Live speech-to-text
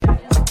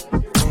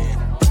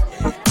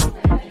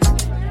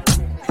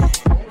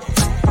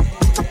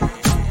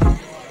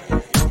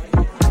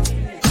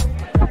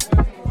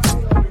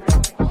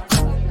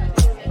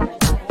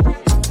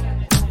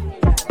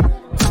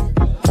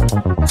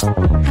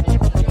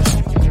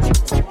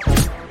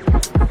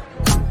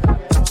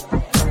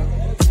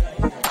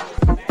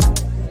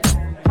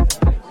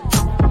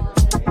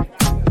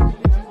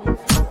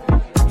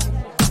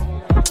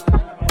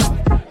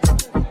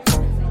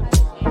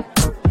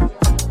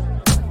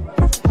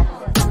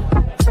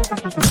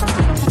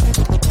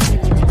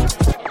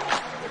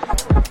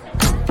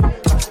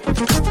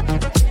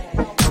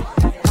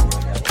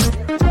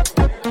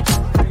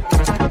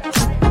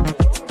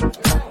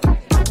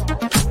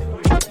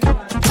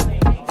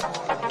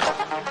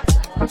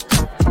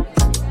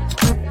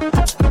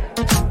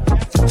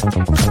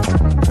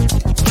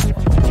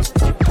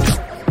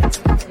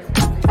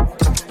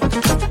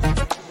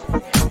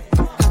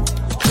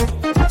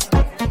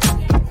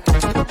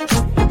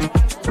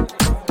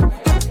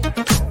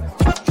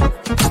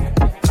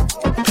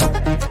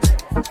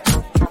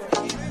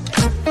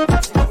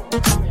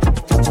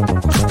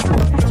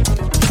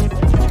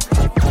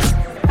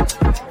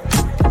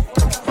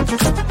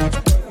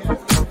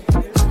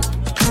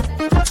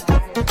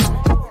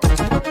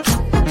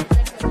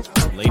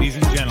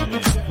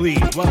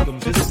please welcome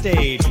to the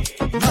stage,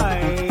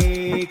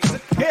 Mike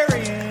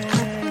Zakarian.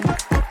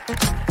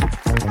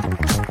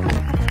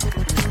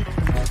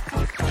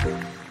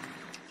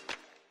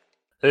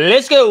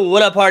 Let's go.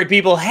 What up, party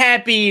people?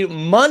 Happy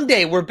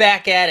Monday. We're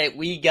back at it.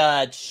 We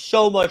got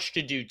so much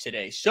to do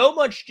today. So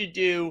much to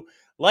do.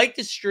 Like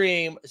the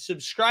stream.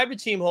 Subscribe to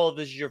Team Hole if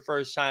this is your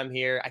first time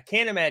here. I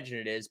can't imagine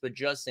it is, but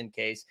just in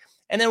case.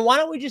 And then why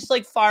don't we just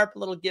fire up a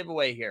little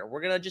giveaway here?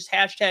 We're going to just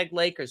hashtag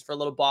Lakers for a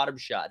little bottom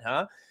shot,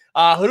 huh?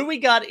 Who do we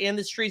got in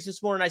the streets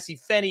this morning? I see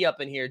Fenny up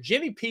in here.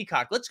 Jimmy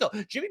Peacock. Let's go.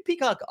 Jimmy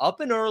Peacock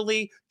up and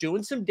early,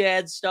 doing some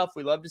dad stuff.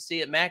 We love to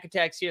see it. Mac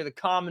Attack's here, the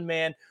common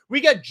man.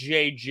 We got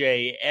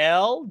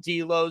JJL.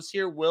 D-Lo's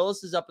here.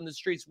 Willis is up in the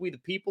streets. We the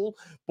people.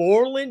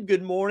 Borland,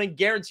 good morning.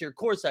 Garrett's here.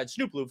 Courtside.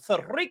 Snoop Loop.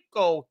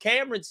 Federico.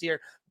 Cameron's here.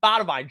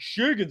 Bottomine,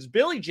 Shiggins,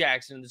 Billy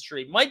Jackson in the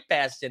street, Mike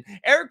Baston,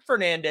 Eric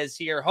Fernandez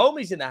here,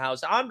 homies in the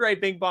house, Andre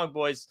Bing Bong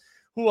Boys.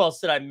 Who else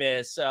did I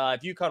miss?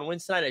 If UConn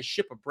wins tonight, I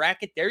ship a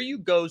bracket. There you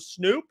go,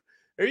 Snoop.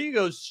 There you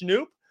go,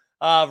 Snoop.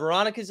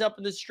 Veronica's up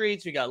in the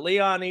streets. We got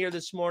Leon here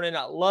this morning.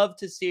 I love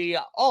to see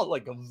a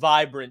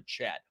vibrant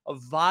chat, a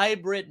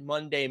vibrant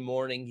Monday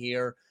morning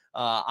here.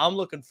 I'm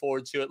looking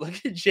forward to it. Look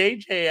at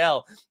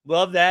JJL.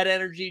 Love that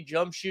energy.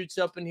 Jump shoots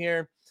up in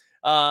here.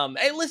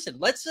 Hey, listen,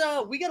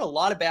 we got a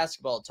lot of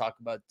basketball to talk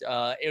about.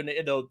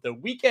 The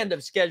weekend of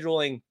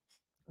scheduling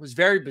was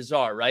very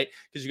bizarre, right?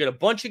 Because you got a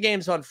bunch of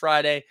games on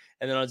Friday,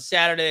 and then on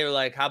Saturday, they were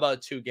like, how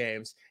about 2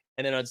 games?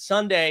 And then on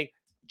Sunday,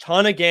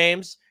 ton of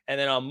games. And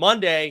then on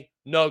Monday,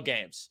 no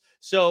games.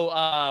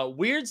 So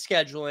weird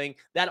scheduling.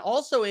 That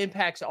also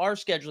impacts our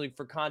scheduling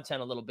for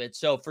content a little bit.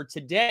 So for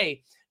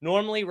today,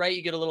 normally, right,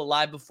 you get a little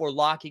live before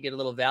lock. You get a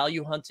little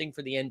value hunting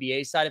for the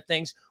NBA side of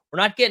things. We're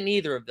not getting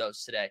either of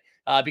those today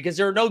because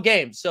there are no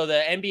games. So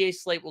the NBA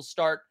slate will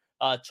start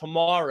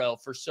tomorrow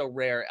for So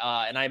Rare.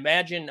 And I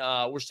imagine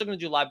we're still going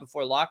to do live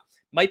before lock.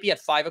 Might be at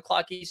 5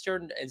 o'clock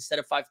Eastern instead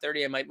of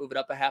 5:30. I might move it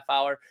up a half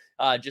hour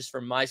just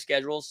for my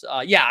schedules.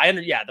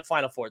 The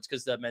Final Four. It's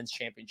because the men's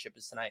championship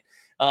is tonight.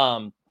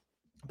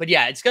 But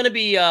yeah, it's going to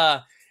be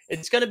a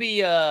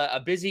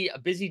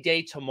busy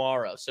day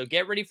tomorrow. So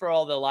get ready for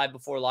all the live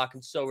before lock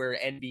and So Rare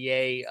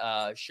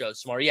NBA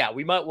shows tomorrow. Yeah,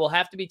 we'll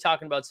have to be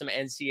talking about some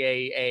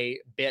NCAA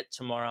bit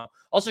tomorrow.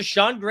 Also,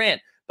 Sean Grant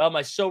about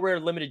my So Rare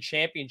limited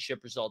championship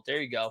result.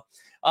 There you go.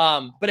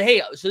 But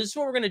hey, so this is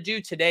what we're going to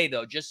do today,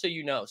 though, just so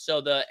you know.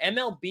 So the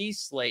MLB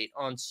slate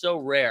on So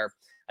Rare,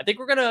 I think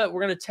we're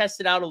going to test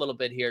it out a little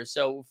bit here.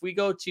 So if we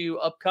go to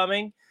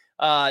upcoming,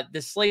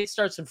 the slate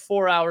starts in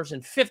 4 hours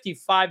and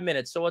 55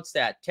 minutes. So what's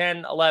that?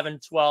 10, 11,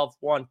 12,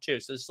 1,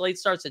 2. So the slate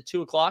starts at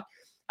 2 o'clock.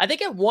 I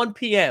think at 1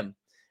 p.m.,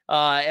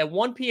 I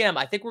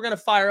think we're going to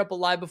fire up a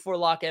live before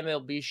lock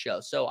MLB show.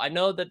 So I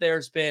know that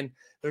there's been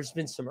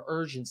some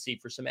urgency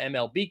for some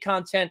MLB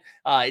content.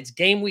 It's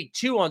game week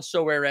 2 on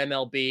So Rare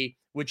MLB,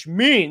 which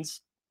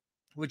means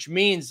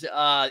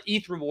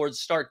ETH rewards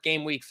start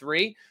game week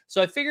 3.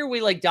 So I figure we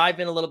dive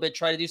in a little bit,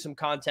 try to do some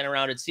content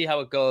around it, see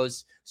how it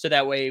goes. So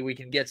that way we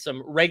can get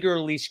some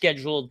regularly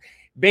scheduled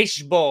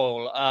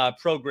baseball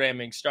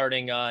programming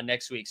starting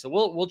next week. So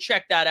we'll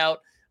check that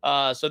out.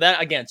 So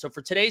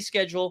for today's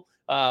schedule,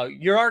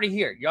 you're already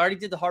here. You already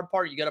did the hard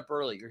part. You got up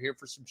early. You're here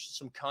for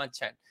some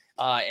content.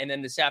 And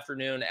then this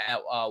afternoon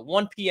at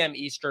 1 p.m.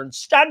 Eastern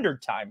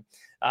Standard Time,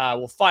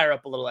 we'll fire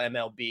up a little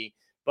MLB.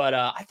 But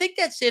I think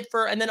that's it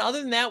and then other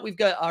than that, we've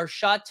got our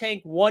Shot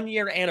Tank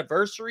 1-year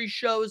anniversary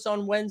shows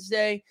on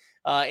Wednesday.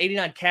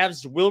 89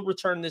 Cavs will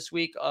return this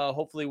week,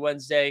 hopefully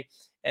Wednesday.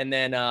 And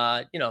then,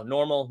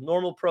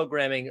 normal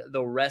programming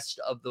the rest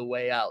of the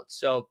way out.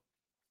 So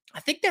I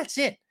think that's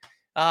it.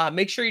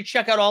 Make sure you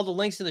check out all the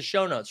links in the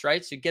show notes,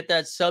 right? So get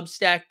that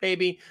Substack,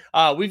 baby.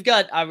 I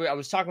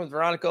was talking with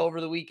Veronica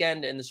over the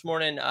weekend and this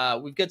morning.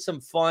 We've got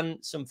some fun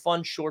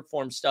short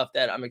form stuff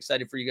that I'm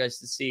excited for you guys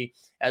to see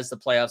as the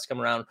playoffs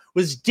come around.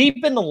 Was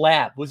in the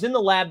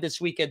lab this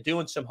weekend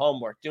doing some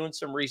homework, doing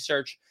some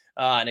research,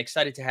 and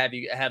excited to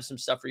have some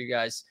stuff for you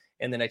guys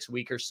in the next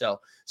week or so.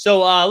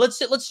 So let's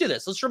do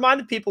this. Let's remind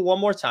the people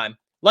one more time.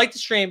 Like the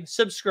stream,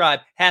 subscribe,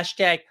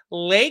 hashtag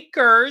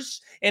Lakers.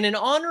 And in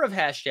honor of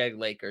hashtag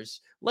Lakers,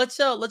 let's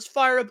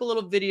fire up a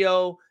little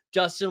video.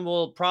 Justin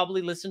will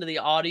probably listen to the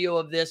audio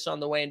of this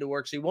on the way into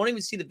work, so he won't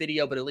even see the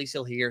video, but at least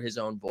he'll hear his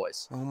own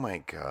voice. Oh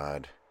my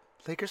God.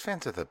 Lakers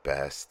fans are the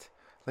best.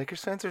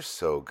 Lakers fans are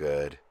so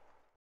good.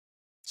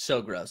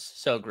 So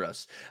gross.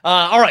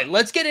 All right,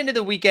 let's get into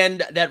the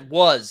weekend that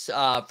was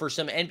for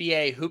some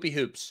NBA hoopy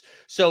hoops.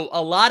 So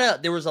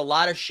there was a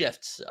lot of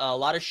shifts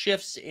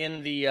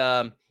in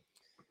the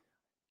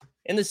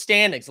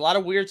standings. A lot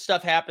of weird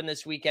stuff happened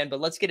this weekend,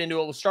 but let's get into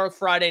it. We'll start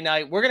Friday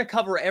night. We're going to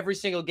cover every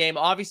single game.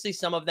 Obviously,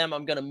 some of them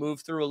I'm going to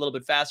move through a little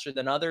bit faster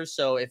than others.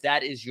 So if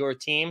that is your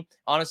team,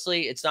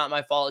 honestly, it's not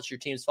my fault. It's your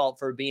team's fault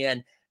for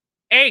being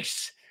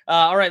ace.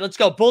 All right, let's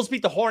go. Bulls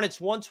beat the Hornets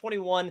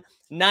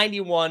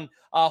 121-91.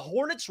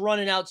 Hornets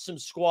running out some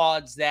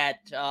squads that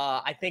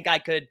I think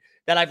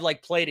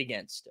I've played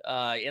against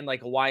in a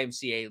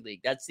YMCA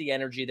league. That's the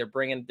energy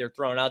they're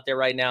throwing out there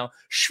right now.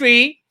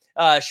 Shvee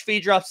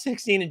Shfee dropped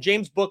 16, and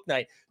James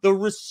Bouknight, the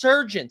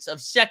resurgence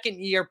of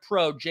second-year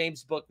pro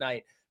James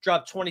Bouknight,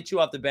 dropped 22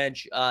 off the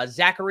bench.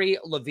 Zachary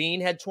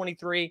Levine had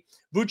 23.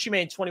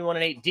 Vucci 21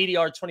 and 8.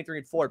 DDR 23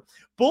 and 4.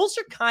 Bulls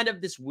are kind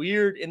of this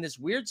weird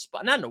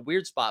spot, not in a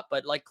weird spot,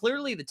 but like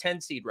clearly the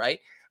 10 seed, right?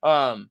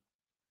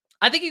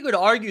 I think you could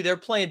argue they're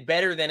playing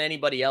better than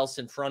anybody else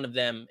in front of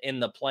them in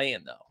the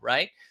play-in, though,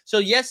 right? So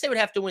yes, they would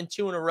have to win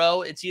 2 in a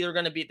row. They're either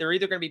going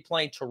to be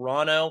playing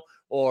Toronto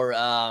or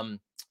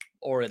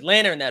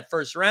Atlanta in that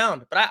first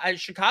round. But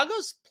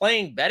Chicago's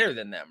playing better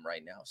than them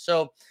right now.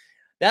 So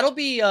that'll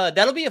be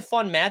a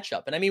fun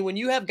matchup. And I mean, when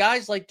you have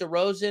guys like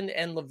DeRozan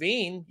and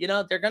Levine,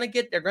 they're gonna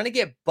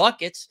get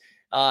buckets.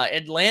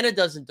 Atlanta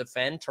doesn't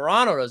defend.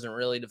 Toronto doesn't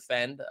really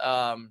defend.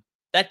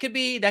 That could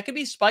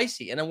be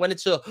spicy. And then when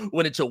it's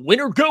a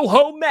winner go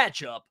home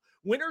matchup,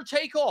 winner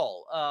take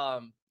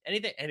all,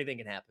 anything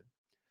can happen.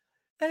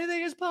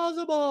 Anything is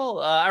possible.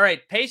 All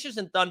right, Pacers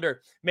and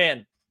Thunder,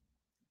 man.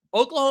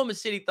 Oklahoma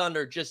City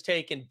Thunder just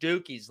taking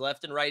dookies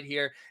left and right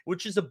here,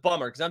 which is a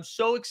bummer because I'm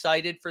so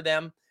excited for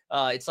them.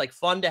 It's like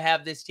fun to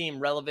have this team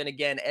relevant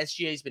again.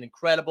 SGA has been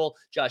incredible.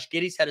 Josh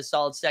Giddey's had a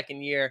solid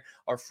second year.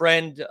 Our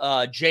friend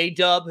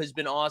J-Dub has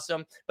been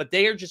awesome, but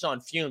they are just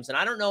on fumes. And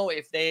I don't know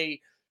if they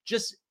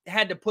just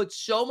had to put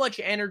so much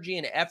energy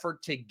and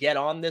effort to get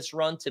on this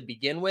run to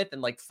begin with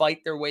and like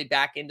fight their way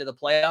back into the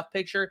playoff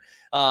picture.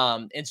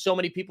 And so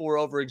many people were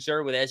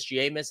overexerted with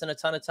SGA missing a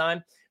ton of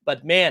time.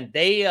 But man,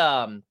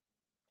 they're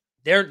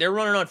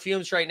running on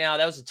fumes right now.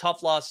 That was a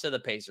tough loss to the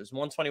Pacers,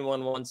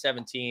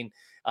 121-117.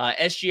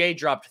 SGA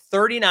dropped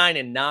 39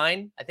 and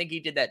 9. I think he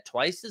did that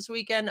twice this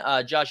weekend.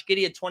 Josh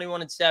Giddey at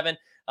 21 and 7.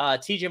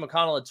 TJ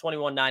McConnell at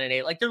 21, 9 and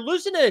 8. Like they're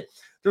losing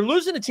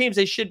to teams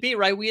they should be,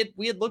 right? We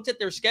had looked at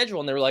their schedule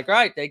and they were like, all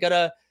right, they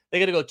gotta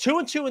go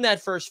 2-2 in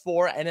that first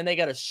 4, and then they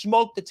gotta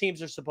smoke the teams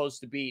they're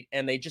supposed to beat,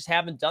 and they just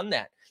haven't done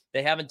that.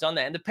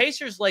 And the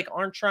Pacers like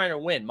aren't trying to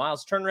win.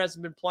 Miles Turner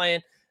hasn't been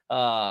playing.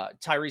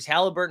 Tyrese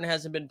Halliburton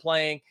hasn't been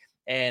playing.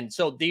 And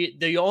so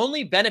the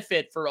only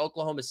benefit for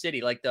Oklahoma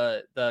City, like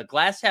the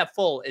glass half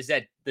full, is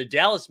that the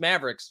Dallas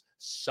Mavericks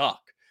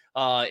suck.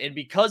 And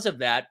because of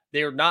that,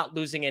 they're not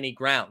losing any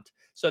ground.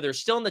 So they're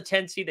still in the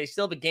 10 seed. They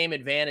still have a game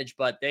advantage,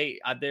 but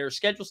their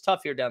schedule's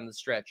tough here down the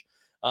stretch.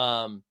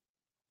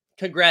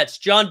 Congrats.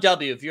 John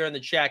W., if you're in the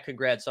chat,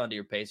 congrats onto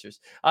your Pacers.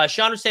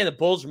 Sean was saying the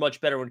Bulls are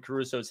much better when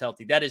Caruso is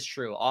healthy. That is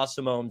true.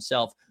 Awesemo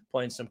himself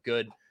playing some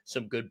good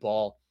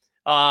ball.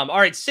 All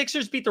right,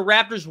 Sixers beat the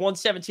Raptors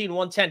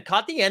 117-110.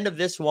 Caught the end of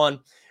this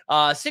one.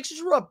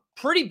 Sixers were up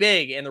pretty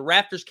big, and the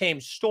Raptors came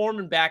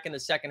storming back in the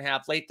second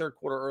half. Late third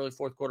quarter, early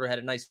fourth quarter, had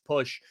a nice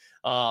push.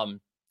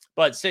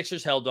 But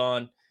Sixers held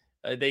on.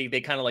 They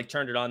kind of like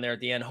turned it on there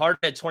at the end. Harden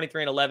had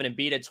 23 and 11, and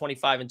Embiid had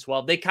 25 and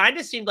 12. They kind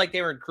of seemed like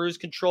they were in cruise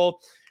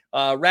control.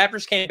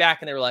 Raptors came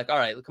back, and they were like, all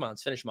right, come on,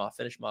 let's finish them off.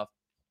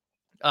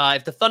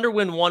 If the Thunder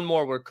win one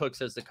more, we're cooked,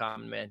 says the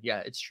common man.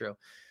 Yeah, it's true.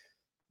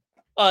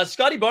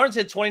 Scotty Barnes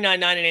had 29,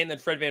 9 and 8, and then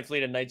Fred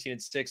VanVleet had 19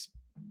 and 6.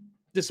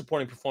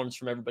 Disappointing performance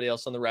from everybody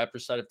else on the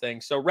Raptors side of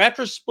things. So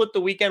Raptors split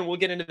the weekend. We'll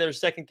get into their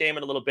second game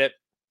in a little bit.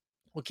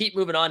 We'll keep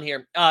moving on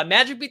here.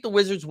 Magic beat the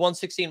Wizards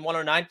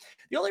 116-109.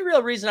 The only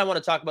real reason I want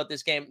to talk about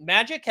this game,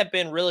 Magic have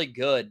been really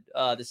good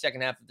the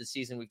second half of the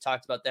season. We've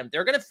talked about them.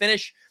 They're going to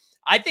finish,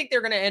 I think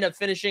they're going to end up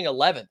finishing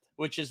 11th,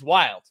 which is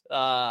wild.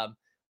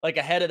 Like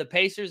ahead of the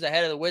Pacers,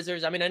 ahead of the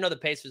Wizards. I mean, I know the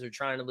Pacers are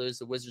trying to lose.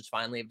 The Wizards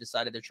finally have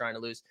decided they're trying to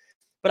lose.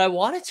 But I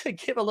wanted to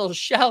give a little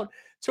shout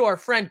to our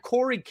friend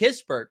Corey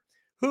Kispert,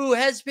 who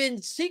has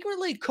been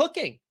secretly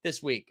cooking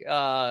this week,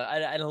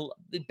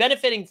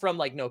 benefiting from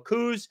like no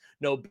Kuz,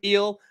 no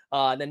Beal,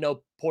 and then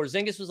no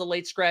Porzingis was a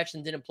late scratch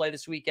and didn't play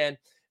this weekend.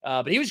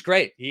 But he was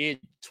great. He had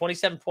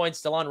 27 points,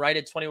 still on right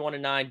at 21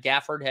 and 9.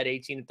 Gafford had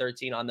 18 and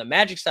 13. On the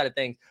Magic side of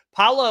things,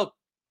 Paolo,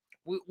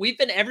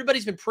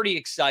 everybody's been pretty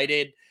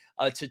excited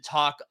to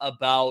talk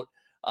about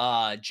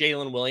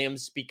Jalen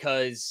Williams,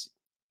 because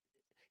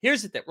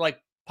here's the thing,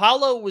 like,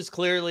 Paolo was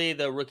clearly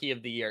the rookie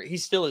of the year. He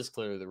still is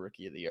clearly the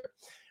rookie of the year.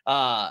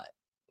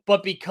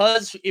 But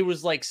because it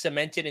was like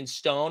cemented in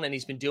stone and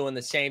he's been doing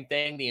the same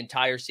thing the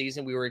entire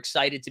season, we were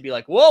excited to be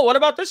like, whoa, what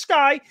about this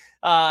guy?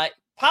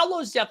 Paolo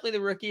is definitely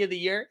the rookie of the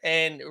year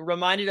and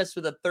reminded us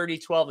with a 30,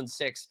 12, and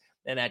 6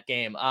 in that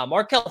game.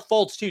 Markelle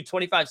Fultz, too,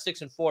 25,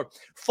 6, and 4.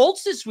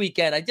 Fultz this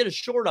weekend, I did a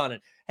short on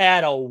it,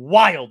 had a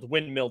wild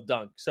windmill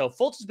dunk. So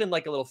Fultz has been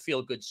like a little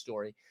feel-good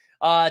story.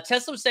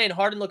 Tesla was saying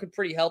Harden looking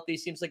pretty healthy.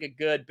 Seems like a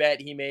good bet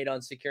he made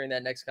on securing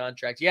that next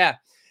contract. Yeah,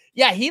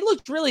 he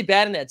looked really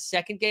bad in that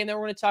second game that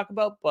we're going to talk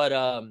about. But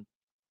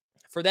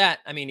for that,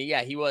 I mean,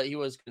 yeah, he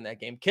was good in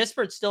that game.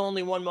 Kispert's still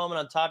only one moment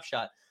on Top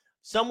Shot.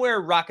 Somewhere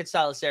Rocket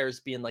Silasera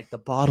is being like the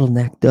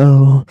bottleneck,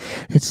 though.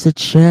 It's the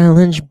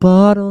challenge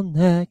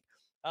bottleneck.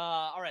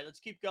 All right, let's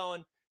keep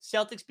going.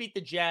 Celtics beat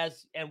the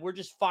Jazz, and we're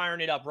just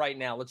firing it up right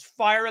now. Let's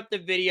fire up the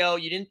video.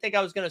 You didn't think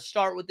I was going to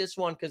start with this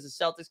one because the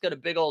Celtics got a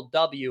big old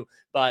W,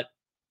 but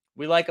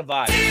we like a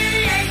vibe.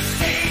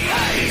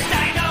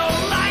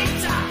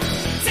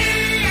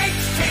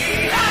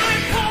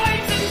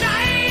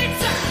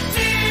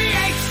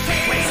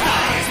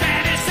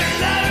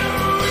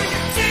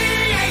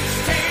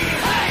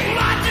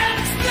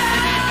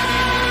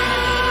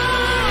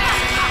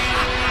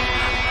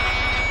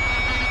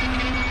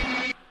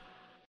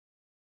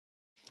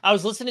 I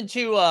was listening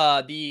to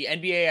the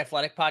NBA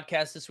Athletic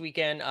podcast this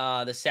weekend.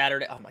 The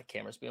Saturday, oh, my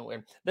camera's being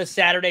weird. The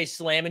Saturday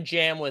Slam and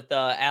Jam with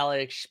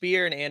Alex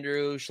Spear and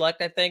Andrew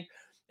Schlecht, I think.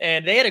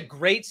 And they had a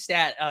great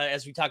stat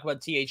as we talk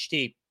about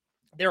THT.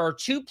 There are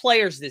 2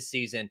 players this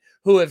season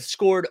who have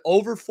scored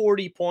over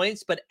 40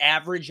 points, but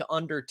average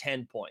under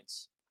 10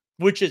 points,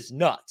 which is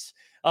nuts.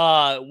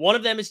 One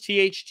of them is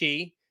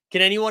THT.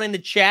 Can anyone in the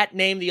chat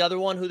name the other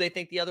one, who they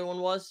think the other one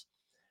was?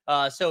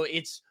 So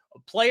it's a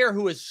player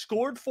who has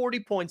scored 40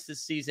 points this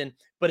season,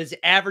 but is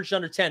averaged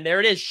under 10. There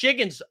it is.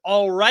 Shiggins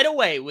all right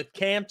away with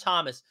Cam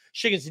Thomas.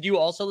 Shiggins, did you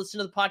also listen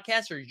to the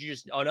podcast, or did you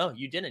just, oh no,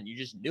 you didn't. You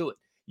just knew it.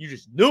 You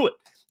just knew it.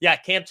 Yeah,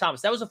 Cam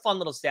Thomas. That was a fun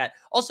little stat.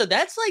 Also,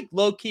 that's like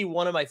low-key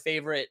one of my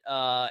favorite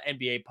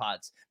NBA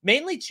pods.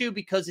 Mainly, too,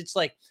 because it's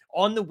like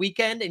on the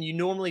weekend, and you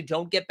normally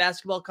don't get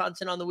basketball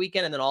content on the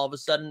weekend, and then all of a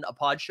sudden a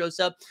pod shows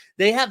up.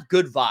 They have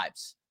good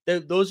vibes.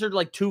 Those are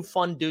like 2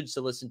 fun dudes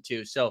to listen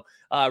to. So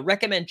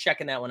recommend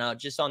checking that one out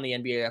just on the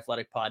NBA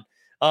Athletic pod.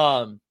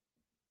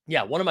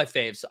 Yeah, one of my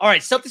faves. All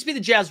right, Celtics beat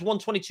the Jazz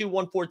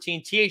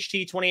 122-114,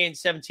 THT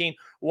 28-17,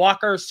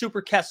 Walker,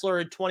 Super Kessler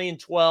at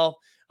 20-12.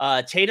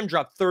 Tatum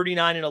dropped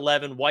 39 and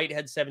 11.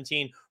 Whitehead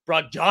 17.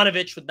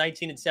 Bogdanovich with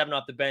 19 and 7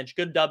 off the bench.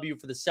 Good W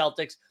for the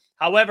Celtics.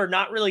 However,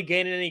 not really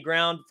gaining any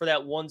ground for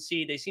that 1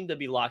 seed. They seem to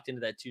be locked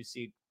into that 2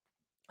 seed.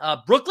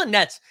 Brooklyn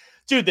Nets.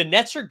 Dude, the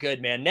Nets are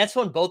good, man. Nets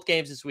won both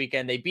games this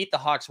weekend. They beat the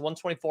Hawks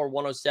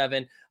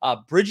 124-107.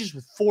 Bridges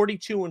with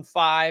 42 and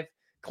 5.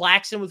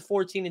 Claxton with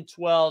 14 and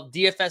 12.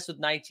 DFS with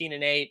 19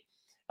 and 8.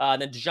 Then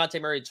DeJounte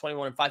Murray at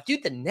 21 and 5.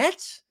 Dude, the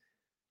Nets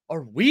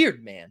are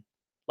weird, man.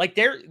 Like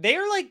they're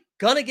like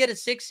gonna get a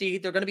 6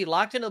 seed. They're gonna be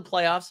locked into the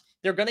playoffs.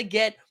 They're gonna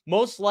get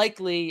most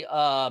likely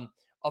a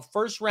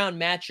first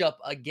round matchup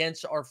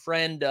against our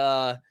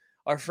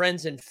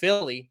friends in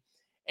Philly.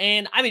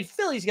 And I mean,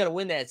 Philly's gonna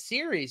win that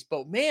series,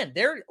 but man,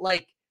 they're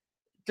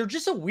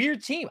just a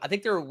weird team. I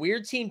think they're a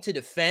weird team to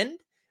defend.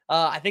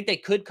 I think they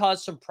could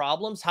cause some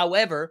problems.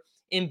 However,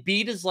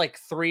 Embiid is like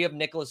 3 of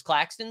Nicholas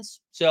Claxton's,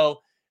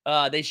 so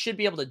they should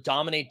be able to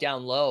dominate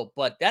down low.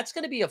 But that's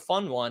gonna be a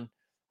fun one.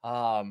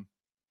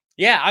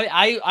 Yeah,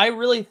 I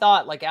really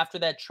thought like after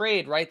that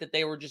trade, right, that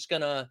they were just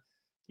gonna,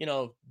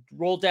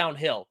 roll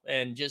downhill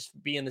and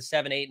just be in the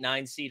 7, 8,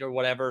 9 seed or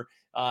whatever.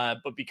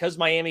 But because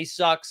Miami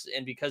sucks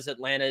and because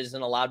Atlanta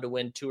isn't allowed to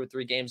win 2 or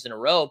 3 games in a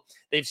row,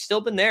 they've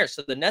still been there.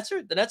 So the Nets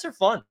are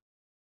fun.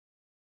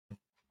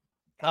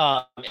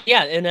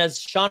 Yeah, and as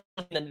Sean,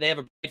 they have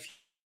a bright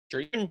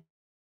future. Even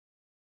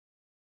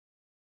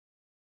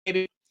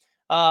maybe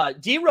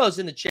D-Rose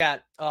in the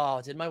chat.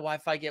 Oh, did my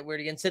Wi-Fi get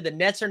weird again? Said the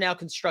Nets are now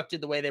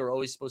constructed the way they were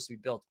always supposed to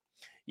be built.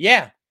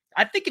 Yeah,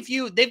 I think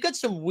they've got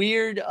some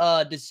weird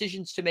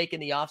decisions to make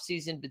in the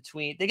offseason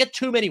they got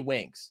too many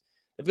wings.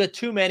 They've got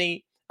too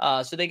many.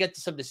 So they get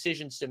some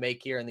decisions to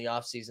make here in the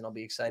offseason. I'll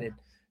be excited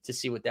to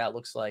see what that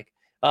looks like.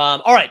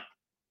 All right.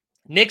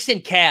 Knicks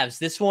and Cavs.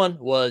 This one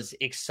was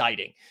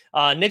exciting.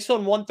 Knicks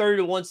won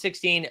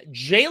 130-116.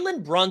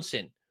 Jalen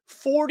Brunson,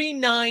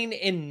 49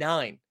 and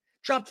 9.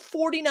 Dropped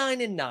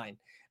 49 and 9.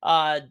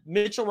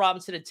 Mitchell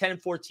Robinson at 10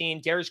 and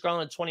 14. Darius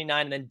Garland at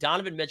 29. And then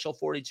Donovan Mitchell,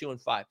 42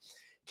 and 5.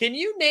 Can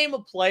you name a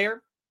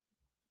player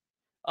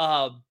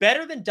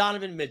better than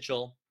Donovan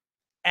Mitchell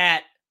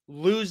at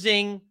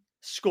losing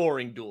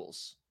scoring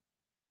duels?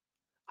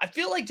 I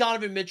feel like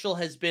Donovan Mitchell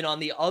has been on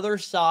the other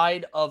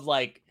side of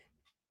like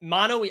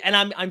mono, and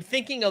I'm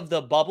thinking of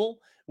the bubble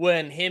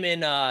when him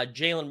and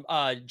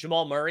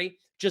Jamal Murray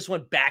just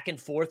went back and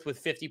forth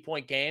with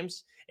 50-point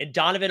games, and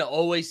Donovan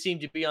always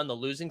seemed to be on the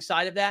losing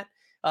side of that.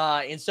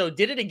 And so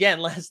did it again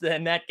less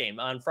than that game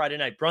on Friday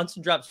night.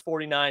 Brunson drops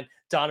 49,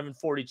 Donovan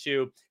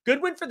 42.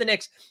 Good win for the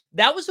Knicks.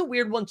 That was a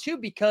weird one too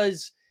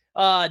because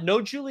no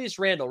Julius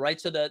Randle,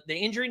 right? So the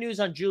injury news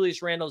on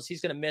Julius Randle is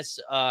he's going to miss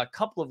a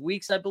couple of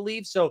weeks, I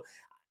believe. So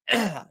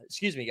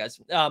excuse me,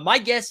 guys. My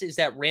guess is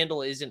that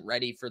Randle isn't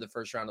ready for the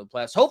first round of the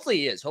playoffs. Hopefully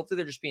he is. Hopefully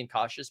they're just being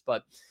cautious.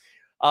 But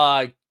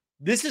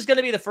this is going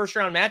to be the first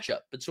round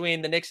matchup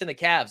between the Knicks and the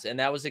Cavs. And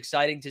that was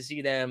exciting to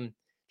see them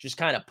just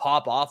kind of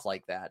pop off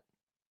like that.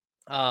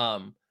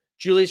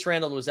 Julius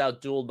Randle was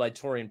out-dueled by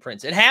Taurean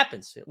Prince. It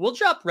happens. We'll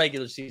drop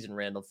regular season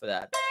Randle for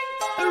that.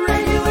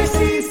 Regular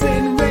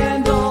season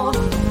Randle.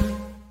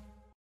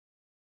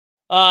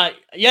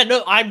 Yeah,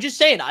 no, I'm just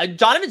saying,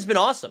 Donovan's been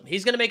awesome.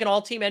 He's going to make an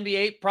all-team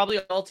NBA, probably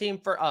all-team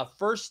for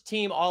first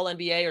team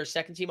all-NBA or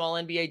second team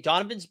all-NBA.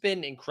 Donovan's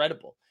been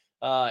incredible.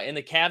 And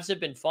the Cavs have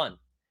been fun.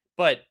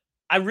 But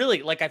I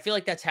feel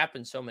like that's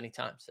happened so many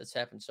times.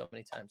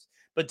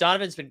 But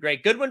Donovan's been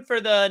great. Good one for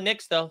the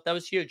Knicks, though. That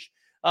was huge.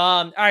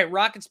 All right,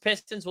 Rockets,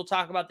 Pistons. We'll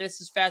talk about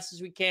this as fast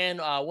as we can.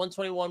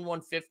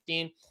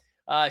 121-115.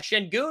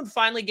 Şengün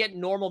finally getting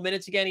normal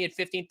minutes again. He had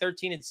 15,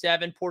 13, and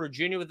 7. Porter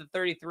Jr. with a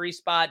 33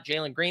 spot.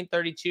 Jalen Green,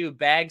 32.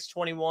 Bags,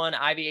 21.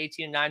 Ivy,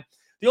 18 and 9.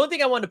 The only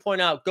thing I wanted to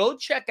point out, go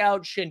check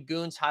out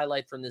Şengün's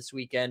highlight from this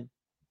weekend.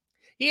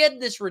 He had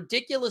this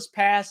ridiculous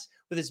pass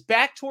with his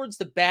back towards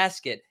the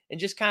basket and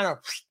just kind of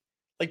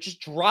Like,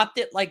 just dropped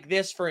it like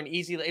this for an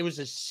easy. It was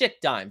a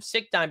sick dime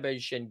by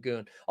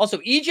Şengün. Also,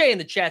 EJ in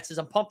the chat says,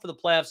 I'm pumped for the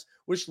playoffs.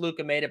 Wish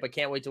Luka made it, but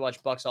can't wait to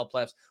watch Bucks all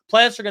playoffs.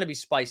 Playoffs are going to be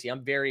spicy.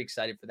 I'm very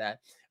excited for that.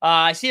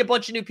 I see a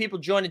bunch of new people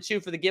joining too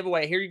for the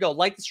giveaway. Here you go.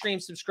 Like the stream,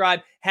 subscribe,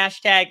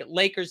 hashtag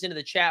Lakers into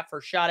the chat for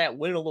a shot at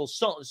winning a little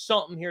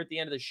something here at the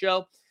end of the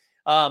show.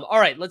 All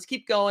right, let's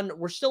keep going.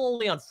 We're still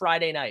only on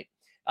Friday night.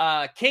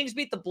 Kings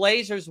beat the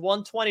Blazers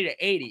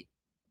 120-80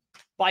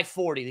 by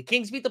 40. The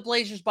Kings beat the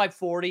Blazers by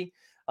 40.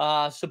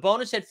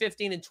 Sabonis had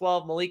 15 and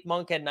 12. Malik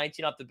Monk had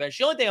 19 off the bench.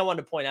 The only thing I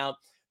wanted to point out,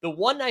 the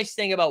one nice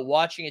thing about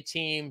watching a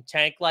team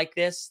tank like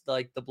this,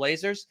 like the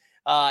Blazers,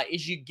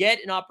 is you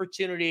get an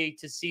opportunity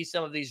to see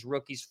some of these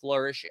rookies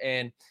flourish.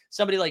 And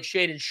somebody like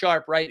Shaedon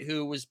Sharpe, right,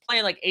 who was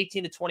playing like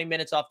 18 to 20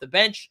 minutes off the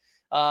bench.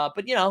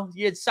 But, you know,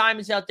 you had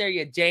Simons out there, you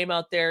had Dame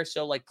out there.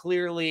 So, like,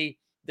 clearly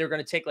they're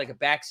going to take like a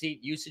backseat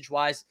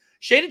usage-wise.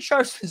 Shaedon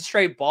Sharpe's been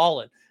straight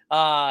balling.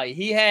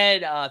 He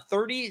had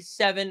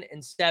 37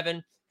 and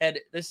 7. Had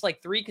this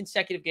like 3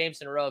 consecutive games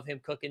in a row of him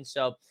cooking.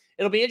 So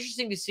it'll be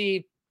interesting to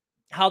see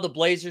how the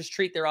Blazers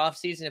treat their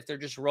offseason, if they're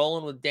just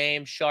rolling with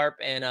Dame, Sharpe,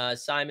 and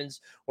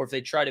Simons, or if they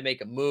try to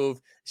make a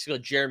move. It's go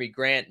Jeremy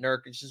Grant,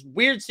 Nurk. It's just a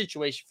weird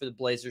situation for the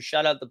Blazers.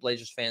 Shout out to the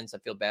Blazers fans. I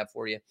feel bad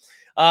for you.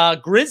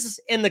 Grizz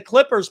and the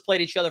Clippers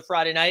played each other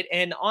Friday night.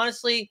 And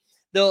honestly,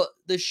 the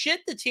shit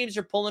the teams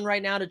are pulling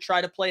right now to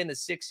try to play in the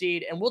 6th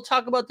seed, and we'll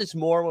talk about this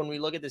more when we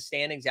look at the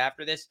standings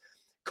after this.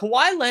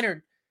 Kawhi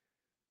Leonard,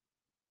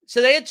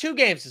 so they had 2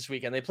 games this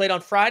weekend. They played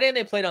on Friday and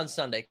they played on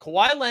Sunday.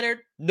 Kawhi Leonard,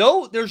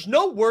 there's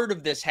no word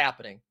of this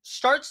happening.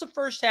 Starts the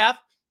first half,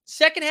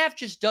 second half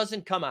just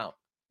doesn't come out.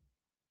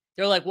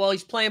 They're like, well,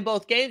 he's playing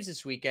both games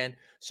this weekend,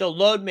 so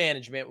load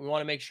management. We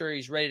want to make sure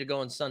he's ready to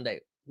go on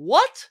Sunday.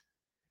 What?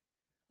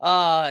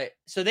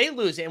 So they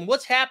lose. And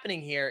what's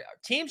happening here?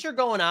 Teams are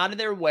going out of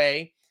their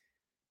way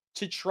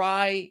to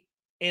try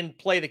and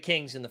play the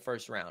Kings in the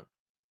first round.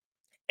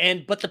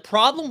 But the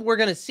problem we're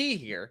going to see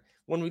here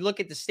when we look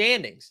at the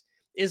standings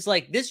is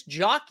like this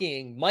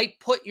jockeying might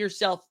put your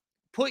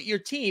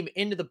team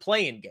into the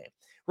play-in game,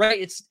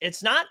 right?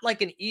 It's not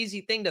like an easy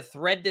thing to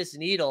thread this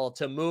needle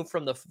to move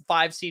from the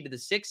 5 seed to the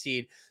 6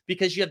 seed,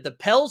 because you have the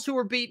Pels who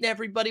are beating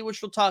everybody,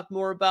 which we'll talk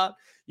more about.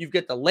 You've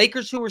got the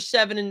Lakers who were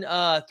 7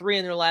 and 3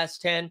 in their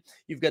last 10.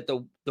 You've got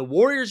the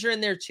Warriors are in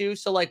there too.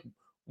 So like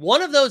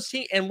one of those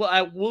teams, and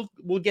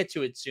we'll get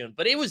to it soon,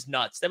 but it was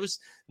nuts. That was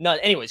nuts.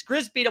 Anyways,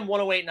 Grizz beat them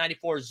 108-94.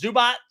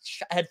 Zubac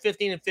had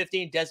 15 and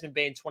 15. Desmond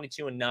Bane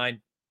 22 and 9.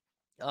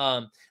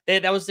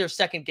 That was their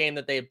second game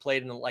that they had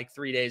played in like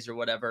 3 days or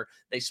whatever.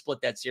 They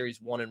split that series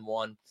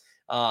 1-1.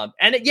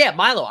 Yeah,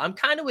 Milo, I'm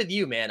kind of with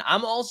you, man.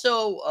 I'm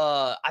also,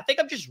 I think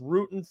I'm just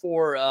rooting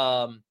for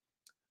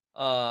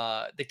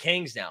the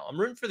Kings now. I'm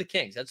rooting for the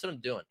Kings. That's what I'm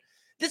doing.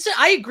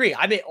 I agree.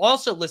 I mean,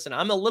 also, listen,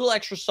 I'm a little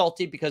extra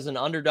salty because an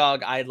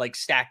underdog, I had like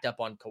stacked up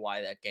on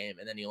Kawhi that game,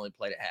 and then he only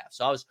played a half.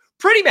 So I was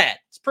pretty mad.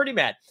 It's pretty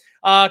mad.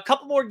 A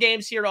couple more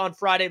games here on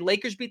Friday.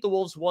 Lakers beat the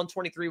Wolves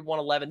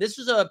 123-111. This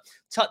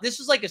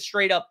was like a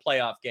straight up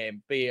playoff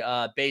game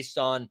based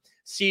on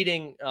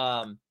seeding.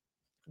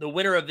 The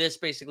winner of this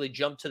basically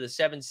jumped to the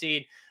 7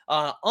 seed.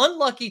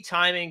 Unlucky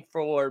timing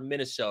for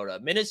Minnesota.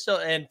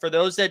 And for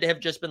those that have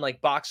just been like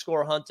box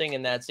score hunting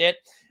and that's it.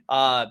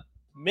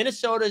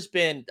 Minnesota's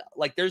been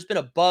like, there's been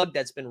a bug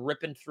that's been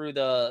ripping through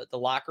the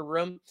locker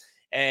room.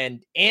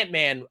 And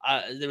Ant-Man,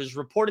 there was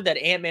reported that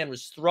Ant-Man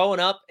was throwing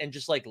up and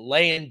just like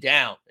laying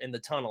down in the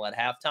tunnel at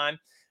halftime.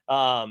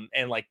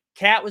 And like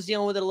Cat was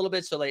dealing with it a little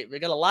bit. So they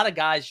got a lot of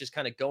guys just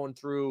kind of going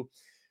through,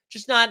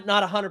 just not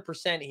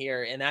 100%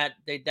 here. And that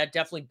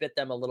definitely bit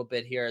them a little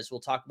bit here, as we'll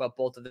talk about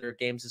both of their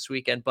games this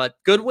weekend. But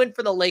good win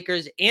for the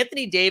Lakers.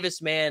 Anthony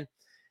Davis, man.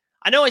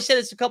 I know I said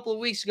this a couple of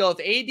weeks ago. If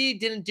AD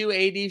didn't do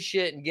AD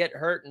shit and get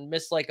hurt and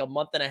miss like a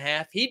month and a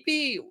half, he'd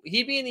be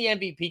in the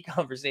MVP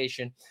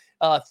conversation.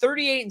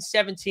 38 and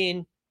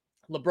 17.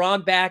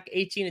 LeBron back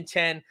 18 and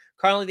 10.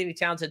 Karl-Anthony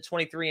Towns had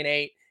 23 and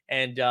 8,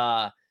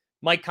 and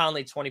Mike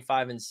Conley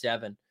 25 and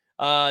 7.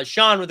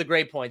 Sean with a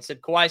great point said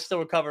Kawhi still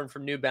recovering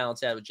from New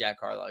Balance ad with Jack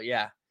Harlow.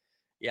 Yeah,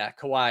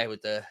 Kawhi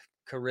with the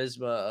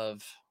charisma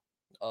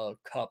of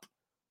Cup.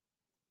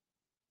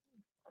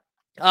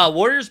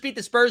 Warriors beat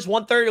the Spurs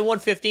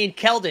 130-115.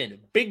 Keldon,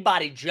 Big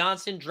Body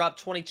Johnson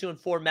dropped 22 and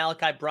 4.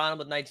 Malachi Branham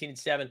with 19 and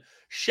 7.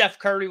 Chef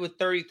Curry with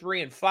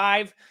 33 and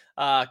 5.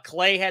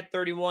 Clay had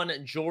 31.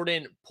 And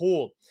Jordan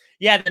Poole.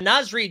 Yeah, the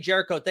Naz Reid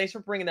Jericho. Thanks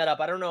for bringing that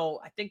up. I don't know.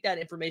 I think that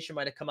information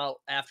might have come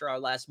out after our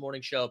last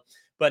morning show.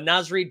 But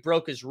Naz Reid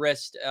broke his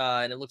wrist,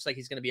 and it looks like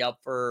he's going to be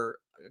out for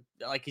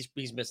like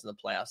he's missing the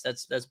playoffs.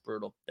 That's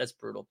brutal. That's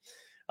brutal.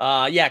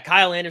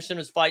 Kyle Anderson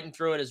was fighting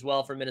through it as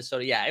well for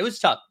Minnesota. Yeah, it was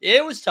tough.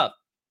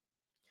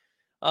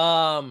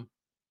 All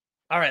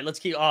right, let's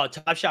keep.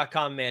 Top Shot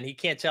comment, man. He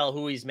can't tell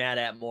who he's mad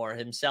at more,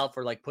 himself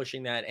or like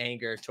pushing that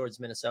anger towards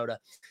Minnesota.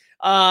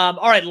 All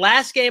right,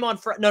 last game on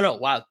Friday. No,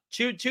 wow.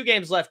 Two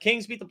games left.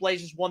 Kings beat the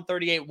Blazers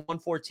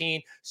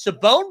 138-114.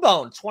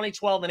 Sabone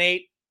 2012 and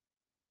 8.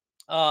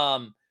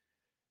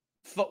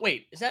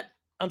 Wait, is that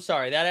I'm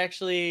sorry. That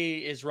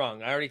actually is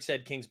wrong. I already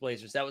said Kings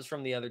Blazers. That was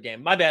from the other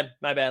game. My bad.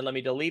 My bad. Let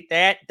me delete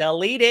that.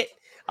 Delete it.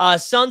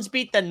 Suns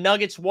beat the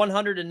Nuggets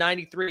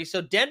 193.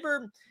 So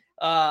Denver,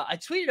 I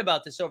tweeted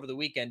about this over the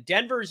weekend.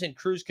 Denver's in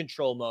cruise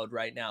control mode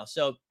right now.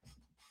 So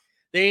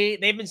they've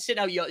been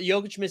sitting out.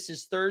 Jokic missed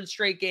his third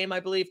straight game,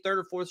 I believe, third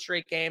or fourth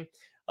straight game.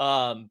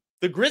 The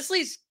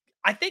Grizzlies,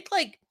 I think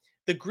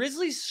the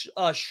Grizzlies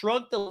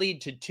shrunk the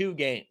lead to 2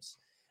 games.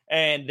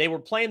 And they were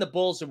playing the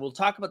Bulls, and we'll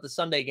talk about the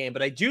Sunday game.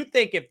 But I do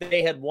think if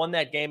they had won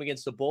that game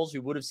against the Bulls,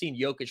 we would have seen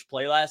Jokic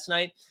play last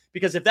night.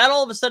 Because if that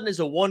all of a sudden is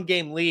a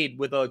 1-game lead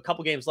with a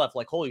couple games left,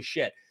 like, holy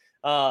shit.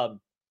 But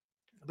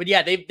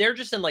yeah, they're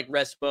just in like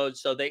rest mode.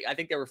 So I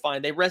think they were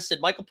fine. They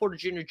rested Michael Porter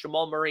Jr.,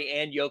 Jamal Murray,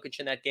 and Jokic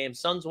in that game.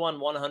 Suns won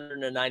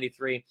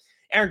 193.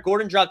 Aaron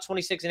Gordon dropped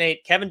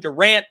 26-8. Kevin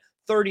Durant,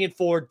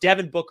 30-4.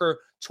 Devin Booker,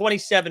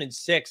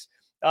 27-6.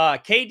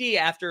 KD,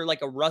 after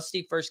like a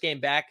rusty first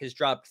game back, has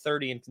dropped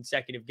 30 in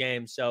consecutive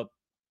games. So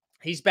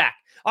he's back.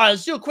 All right,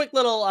 let's do a quick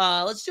little,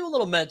 let's do a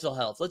little mental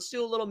health. We'll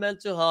do a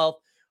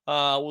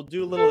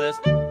little of this.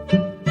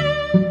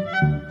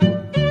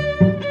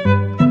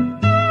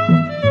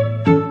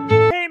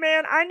 Hey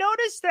man, I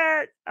noticed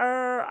that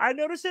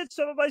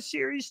some of my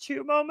Series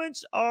 2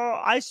 moments,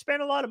 I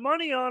spent a lot of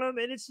money on them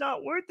and it's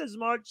not worth as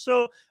much.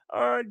 So,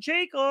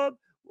 Jacob,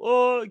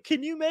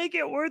 can you make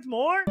it worth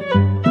more?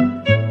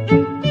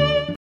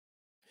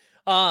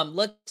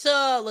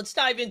 Let's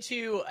dive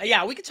into,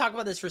 we could talk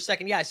about this for a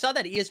second. Yeah, I saw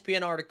that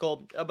ESPN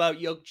article about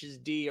Jokic's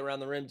D around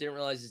the rim. Didn't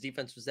realize his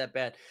defense was that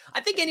bad.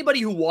 I think anybody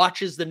who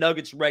watches the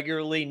Nuggets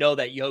regularly know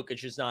that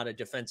Jokic is not a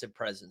defensive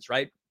presence,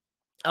 right?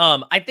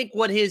 I think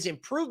what his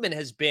improvement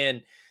has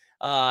been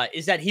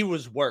is that he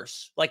was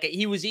worse. Like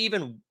he was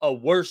even a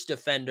worse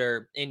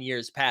defender in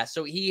years past.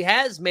 So he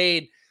has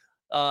made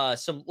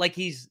some, like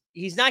he's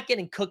not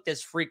getting cooked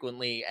as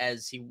frequently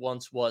as he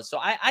once was. So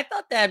I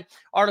thought that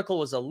article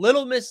was a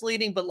little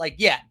misleading, but like,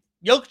 yeah,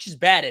 Jokic is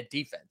bad at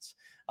defense.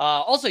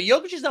 Also,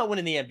 Jokic is not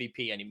winning the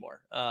MVP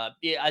anymore. I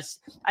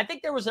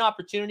think there was an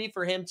opportunity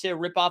for him to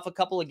rip off a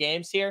couple of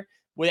games here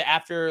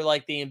after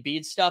like the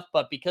Embiid stuff,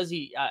 but because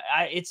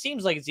it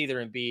seems like it's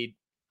either Embiid.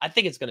 I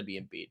think it's going to be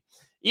Embiid,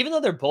 even though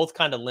they're both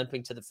kind of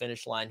limping to the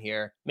finish line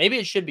here. Maybe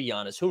it should be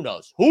Giannis. Who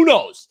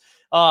knows?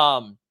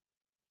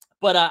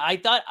 But I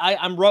thought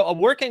I'm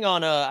working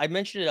on I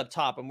mentioned it up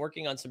top. I'm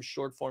working on some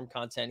short form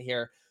content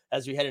here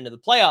as we head into the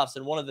playoffs.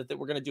 And one of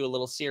we're going to do a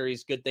little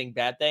series, good thing,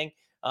 bad thing,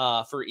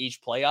 for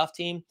each playoff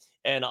team.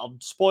 And I'll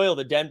spoil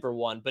the Denver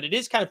one, but it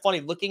is kind of funny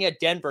looking at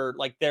Denver.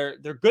 Like their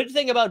good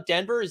thing about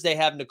Denver is they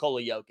have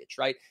Nikola Jokic,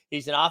 right?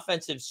 He's an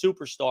offensive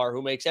superstar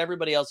who makes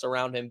everybody else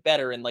around him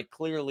better and like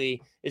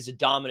clearly is a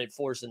dominant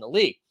force in the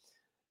league.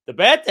 The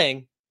bad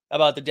thing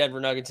about the Denver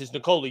Nuggets is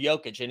Nikola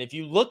Jokic. And if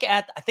you look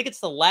at, I think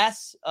it's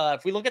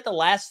if we look at the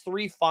last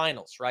 3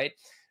 finals, right?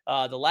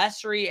 The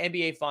last 3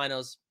 NBA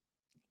finals,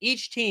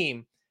 each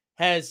team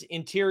has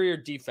interior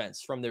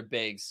defense from their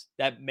bigs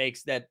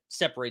that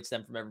separates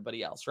them from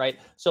everybody else, right?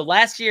 So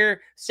last year,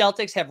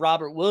 Celtics have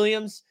Robert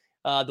Williams.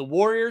 The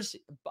Warriors,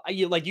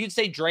 you'd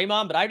say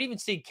Draymond, but I'd even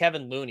see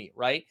Kevin Looney,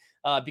 right?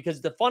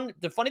 Because the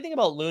funny thing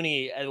about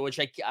Looney, which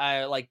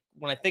I like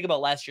when I think about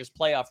last year's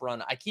playoff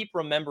run, I keep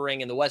remembering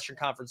in the Western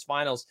Conference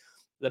Finals,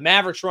 the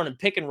Mavericks running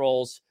pick and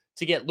rolls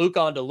to get Luka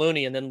onto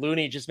Looney, and then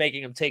Looney just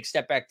making him take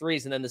step back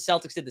threes, and then the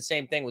Celtics did the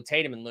same thing with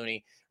Tatum and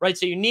Looney, right?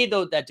 So you need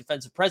that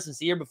defensive presence.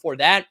 The year before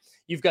that,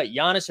 you've got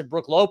Giannis and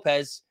Brook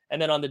Lopez,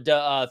 and then on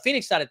the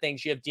Phoenix side of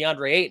things, you have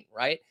DeAndre Ayton,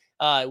 right?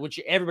 Which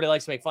everybody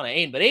likes to make fun of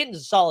Ayton, but Ayton's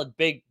a solid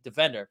big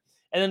defender.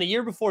 And then the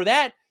year before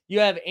that, you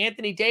have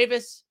Anthony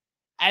Davis.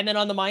 And then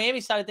on the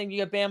Miami side of things, you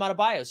got Bam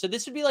Adebayo. So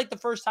this would be like the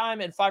first time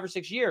in 5 or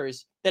 6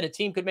 years that a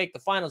team could make the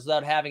finals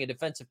without having a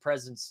defensive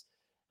presence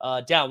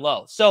down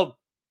low. So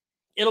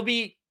it'll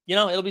be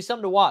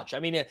something to watch. I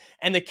mean,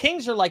 and the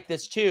Kings are like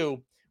this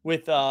too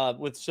with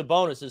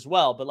Sabonis as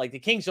well. But like the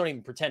Kings don't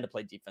even pretend to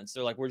play defense.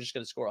 They're like, we're just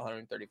going to score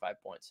 135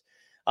 points.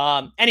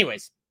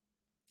 Anyways.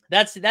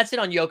 That's it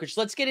on Jokic.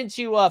 Let's get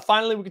into,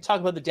 finally, we can talk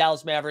about the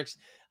Dallas Mavericks.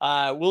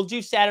 We'll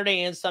do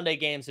Saturday and Sunday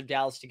games of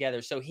Dallas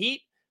together. So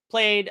Heat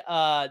played,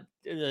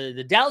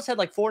 the Dallas had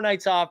like 4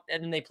 nights off,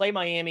 and then they play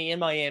Miami in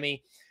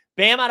Miami.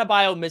 Bam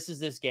Adebayo misses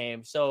this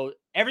game. So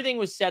everything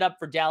was set up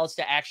for Dallas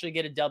to actually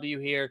get a W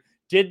here.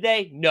 Did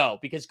they? No,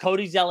 because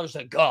Cody Zeller's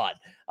a god.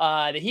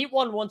 The Heat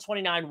won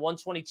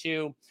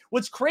 129-122.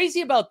 What's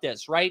crazy about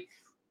this, right?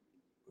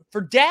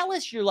 For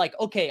Dallas, you're like,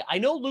 okay, I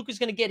know Luka's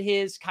going to get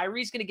his,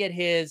 Kyrie's going to get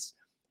his.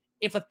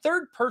 If a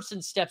third person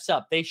steps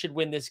up, they should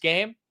win this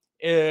game.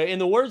 In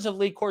the words of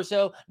Lee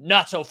Corso,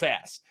 not so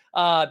fast.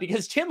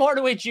 Because Tim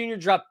Hardaway Jr.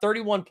 dropped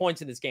 31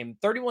 points in this game.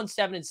 31,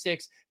 7, and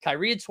 6.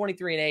 Kyrie had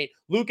 23 and 8.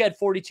 Luka had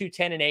 42,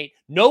 10, and 8.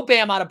 No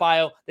Bam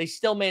Adebayo. They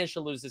still managed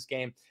to lose this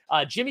game.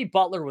 Jimmy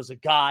Butler was a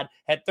god.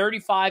 Had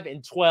 35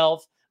 and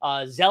 12.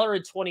 Zeller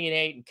had 20 and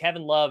 8. And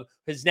Kevin Love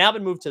has now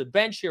been moved to the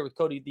bench here with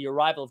the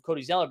arrival of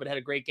Cody Zeller, but had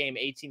a great game,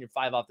 18 and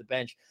 5 off the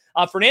bench.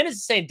 Fernandez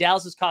is saying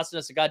Dallas is costing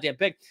us a goddamn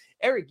pick.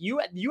 Eric,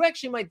 you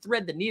actually might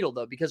thread the needle,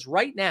 though, because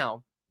right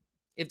now,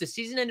 if the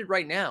season ended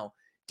right now,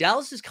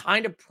 Dallas is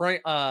kind of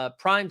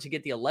primed to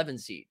get the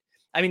 11th seed.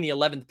 I mean, the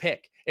 11th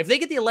pick. If they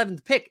get the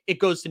 11th pick, it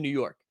goes to New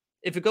York.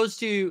 If it goes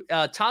to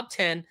top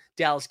 10,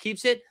 Dallas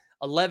keeps it.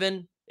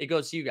 11, it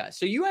goes to you guys.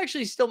 So you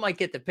actually still might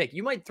get the pick.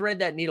 You might thread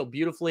that needle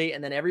beautifully,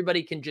 and then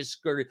everybody can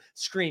just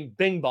scream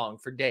bing bong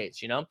for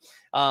days, you know?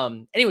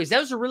 Anyways, that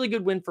was a really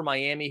good win for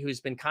Miami, who's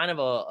been kind of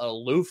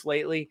aloof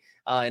lately,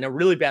 and a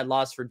really bad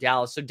loss for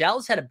Dallas. So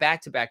Dallas had a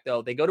back-to-back,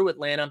 though. They go to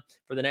Atlanta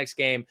for the next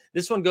game.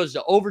 This one goes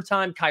to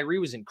overtime. Kyrie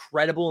was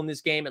incredible in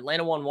this game.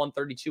 Atlanta won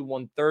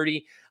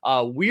 132-130.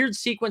 Weird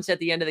sequence at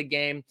the end of the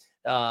game.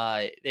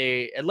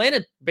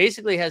 Atlanta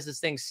basically has this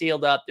thing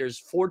sealed up.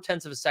 There's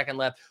 0.4 of a second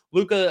left.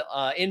 Luka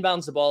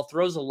inbounds the ball,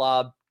 throws a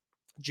lob.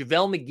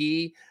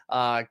 JaVale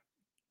McGee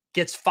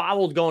gets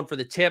fouled going for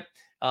the tip,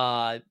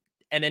 and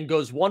then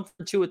goes 1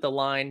 for 2 at the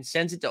line,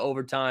 sends it to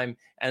overtime,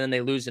 and then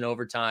they lose in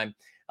overtime.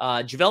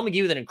 JaVale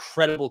McGee with an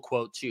incredible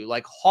quote too,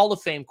 like Hall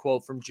of Fame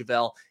quote from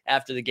JaVale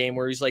after the game,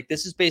 where he's like,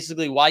 "This is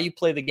basically why you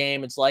play the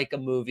game. It's like a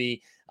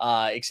movie,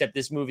 except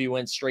this movie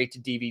went straight to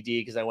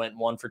DVD because I went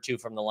 1 for 2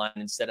 from the line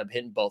instead of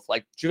hitting both."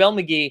 Like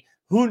JaVale McGee,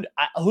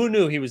 who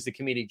knew he was the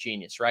comedic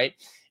genius, right?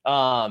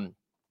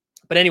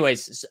 But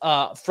anyways,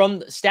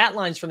 from stat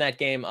lines from that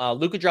game,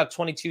 Luka dropped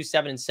 22,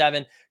 7, and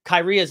 7.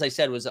 Kyrie, as I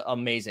said, was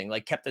amazing.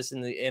 Like kept us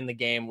in the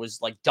game,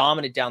 was like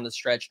dominant down the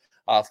stretch.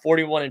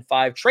 41 and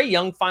 5. Trae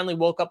Young finally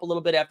woke up a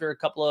little bit after a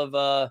couple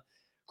of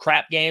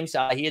crap games.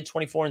 He had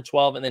 24 and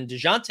 12, and then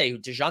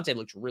DeJounte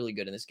looked really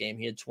good in this game.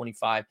 He had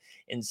 25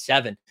 and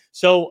 7.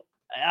 So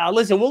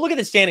listen, we'll look at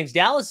the standings.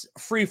 Dallas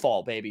free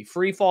fall, baby,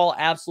 free fall,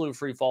 absolute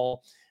free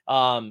fall.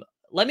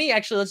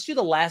 Let's do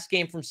the last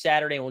game from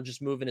Saturday, and we'll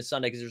just move into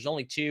Sunday because there's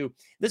only 2.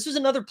 This was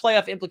another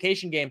playoff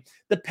implication game.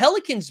 The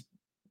Pelicans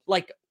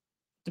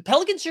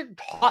are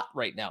hot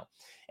right now.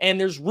 And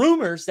there's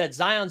rumors that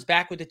Zion's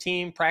back with the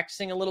team,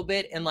 practicing a little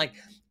bit. And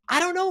I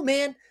don't know,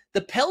 man.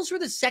 The Pels were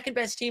the second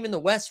best team in the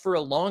West for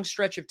a long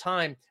stretch of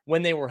time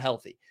when they were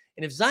healthy.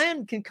 And if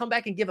Zion can come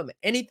back and give them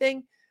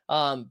anything,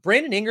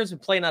 Brandon Ingram's been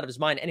playing out of his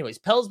mind. Anyways,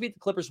 Pels beat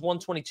the Clippers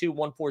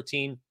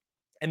 122-114.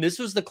 And this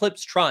was the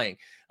Clips trying.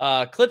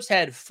 Clips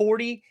had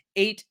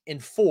 48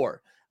 and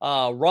 4.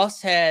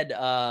 Russ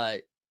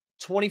had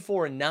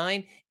 24 and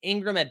 9.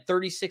 Ingram had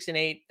 36 and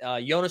 8.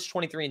 Jonas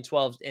 23 and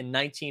 12 and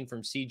 19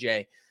 from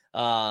CJ.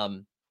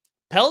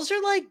 Pels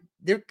are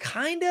they're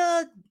kind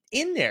of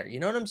in there. You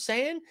know what I'm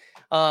saying?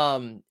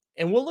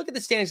 And we'll look at the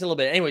standings a little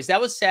bit. Anyways,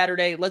 that was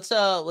Saturday. Let's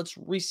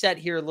reset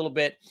here a little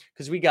bit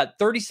because we got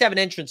 37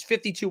 entrants,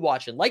 52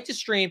 watching. Like to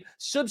stream,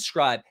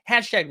 subscribe,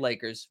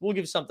 #Lakers. We'll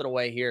give something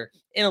away here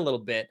in a little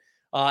bit.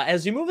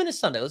 As we move into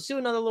Sunday, let's do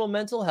another little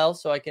mental health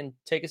so I can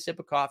take a sip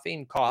of coffee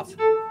and cough.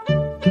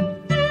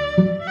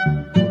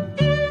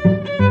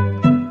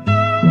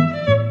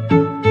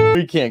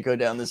 We can't go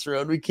down this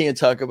road. We can't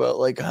talk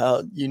about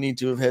how you need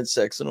to have had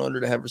sex in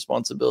order to have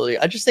responsibility.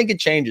 I just think it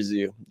changes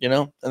you, you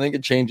know? I think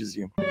it changes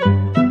you.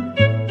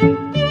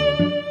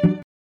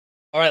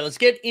 All right, let's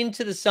get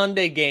into the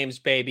Sunday games,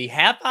 baby.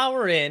 Half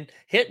hour in,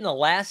 hitting the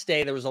last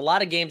day. There was a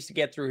lot of games to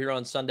get through here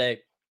on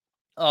Sunday.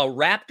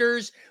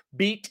 Raptors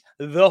beat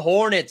the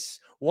Hornets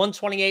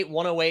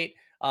 128-108.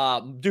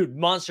 Dude,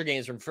 monster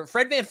games from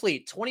Fred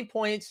VanVleet, 20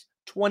 points,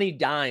 20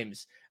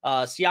 dimes.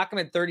 Siakam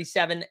had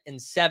 37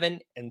 and 7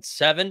 and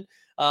 7.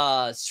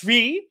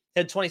 Svi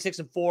had 26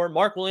 and 4.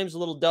 Mark Williams, a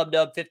little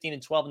dub, 15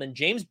 and 12. And then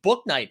James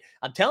Bouknight,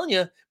 I'm telling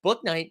you,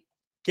 Bouknight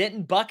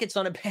getting buckets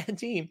on a bad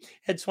team,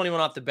 had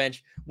 21 off the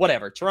bench.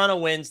 Whatever. Toronto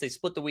wins. They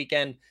split the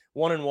weekend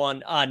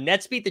 1-1.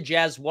 Nets beat the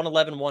Jazz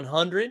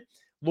 111-100.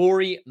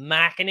 Lauri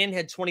Markkanen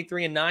had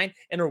 23 and 9.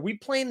 And are we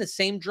playing the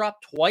same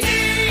drop twice?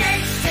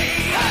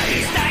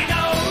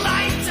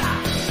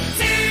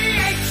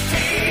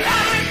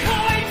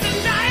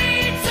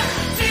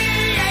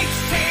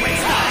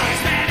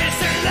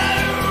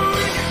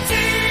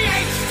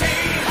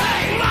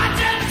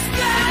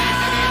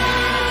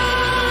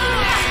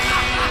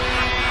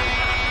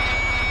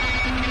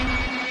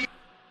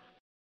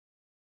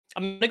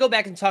 I'm going to go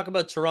back and talk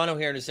about Toronto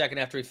here in a second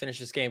after we finish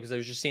this game because I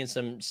was just seeing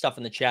some stuff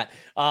in the chat.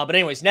 But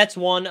anyways, Nets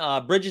won.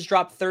 Bridges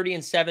dropped 30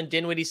 and 7.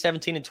 Dinwiddie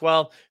 17 and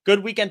 12.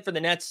 Good weekend for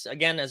the Nets.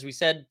 Again, as we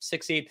said,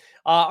 6 seed.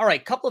 All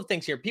right, couple of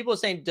things here. People are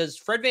saying, does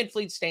Fred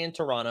VanVleet stay in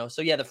Toronto?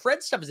 So yeah, the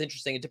Fred stuff is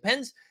interesting. It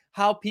depends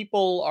how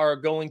people are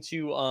going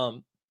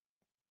to,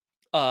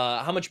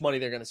 how much money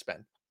they're going to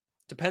spend.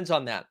 Depends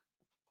on that.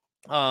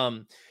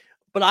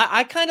 But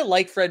I kind of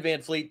like Fred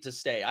VanVleet to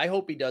stay. I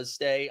hope he does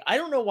stay. I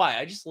don't know why.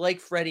 I just like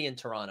Freddie in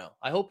Toronto.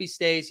 I hope he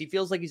stays. He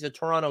feels like he's a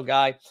Toronto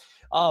guy.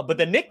 But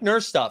the Nick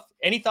Nurse stuff,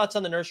 any thoughts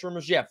on the Nurse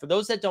rumors? Yeah, for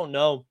those that don't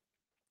know,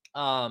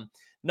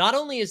 not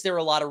only is there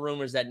a lot of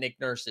rumors that Nick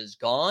Nurse is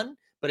gone,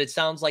 but it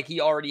sounds like he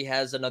already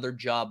has another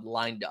job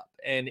lined up.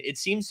 And it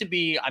seems to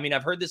be, I mean,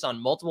 I've heard this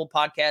on multiple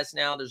podcasts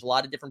now. There's a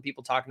lot of different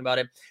people talking about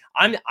it.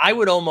 I'd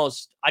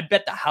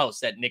bet the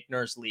house that Nick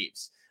Nurse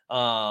leaves.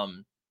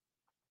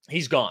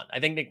 He's gone. I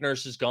think Nick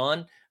Nurse is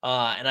gone.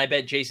 And I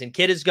bet Jason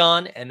Kidd is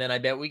gone. And then I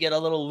bet we get a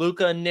little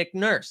Luka and Nick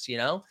Nurse, you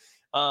know?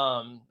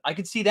 I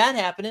could see that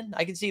happening.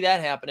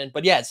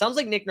 But yeah, it sounds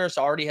like Nick Nurse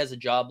already has a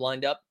job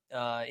lined up.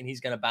 and he's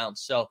going to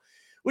bounce. So,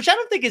 which I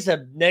don't think is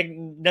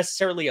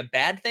necessarily a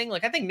bad thing.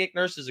 Like, I think Nick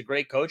Nurse is a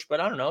great coach,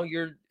 but I don't know.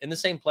 You're in the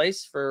same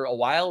place for a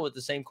while with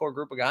the same core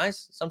group of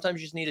guys.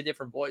 Sometimes you just need a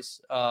different voice.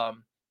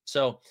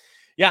 So,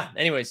 yeah.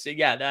 Anyways,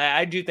 yeah,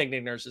 I do think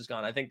Nick Nurse is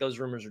gone. I think those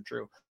rumors are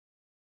true.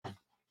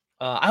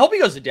 I hope he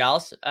goes to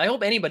Dallas. I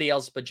hope anybody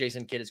else but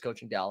Jason Kidd is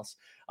coaching Dallas.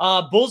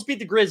 Bulls beat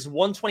the Grizz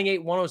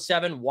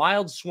 128-107.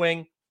 Wild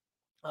swing.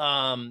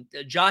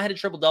 Ja had a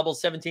triple-double,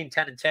 17,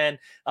 10, and 10.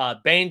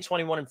 Bane,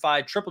 21 and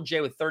 5. Triple J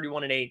with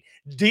 31 and 8.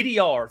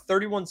 DDR,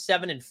 31,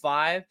 7 and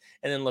 5.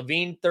 And then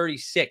Levine,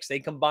 36. They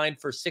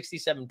combined for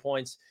 67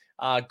 points.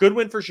 Good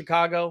win for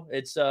Chicago.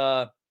 It's,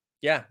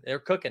 they're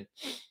cooking.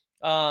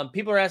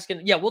 People are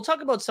asking, we'll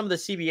talk about some of the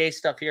CBA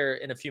stuff here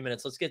in a few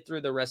minutes. Let's get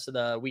through the rest of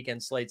the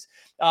weekend slates.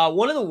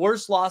 One of the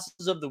worst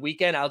losses of the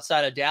weekend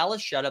outside of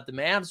Dallas, shut up the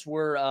Mavs,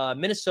 were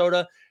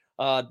Minnesota.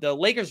 The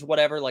Lakers,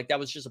 whatever, like that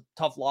was just a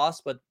tough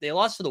loss, but they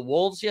lost to the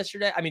Wolves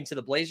yesterday. I mean, to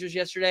the Blazers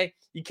yesterday.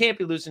 You can't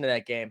be losing to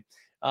that game.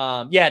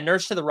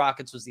 Nurse to the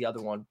Rockets was the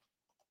other one.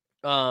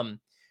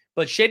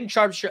 But Shaedon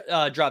Sharp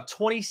dropped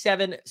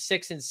 27,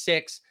 6 and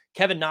 6.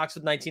 Kevin Knox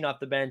with 19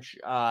 off the bench,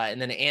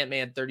 and then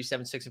Ant-Man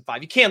 37, 6 and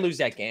 5. You can't lose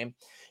that game.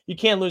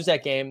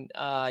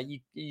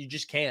 You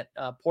just can't.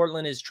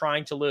 Portland is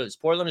trying to lose.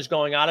 Portland is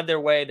going out of their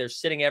way. They're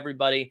sitting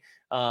everybody.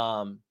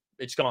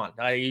 It's gone.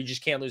 You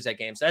just can't lose that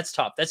game. So that's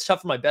tough. That's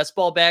tough for my best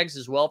ball bags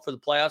as well for the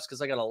playoffs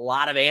because I got a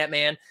lot of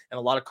Ant-Man and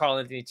a lot of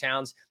Karl-Anthony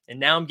Towns. And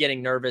now I'm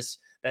getting nervous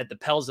that the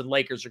Pels and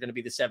Lakers are going to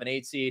be the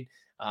 7-8 seed.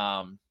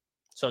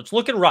 So it's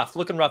looking rough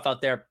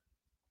out there.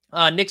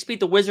 Knicks beat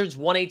the Wizards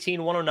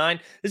 118-109.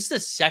 This is the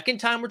second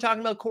time we're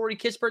talking about Corey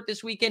Kispert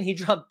this weekend. He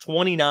dropped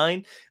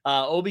 29.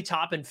 Obi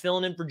Toppin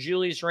filling in for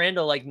Julius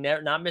Randle, like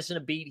not missing a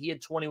beat. He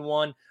had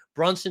 21.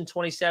 Brunson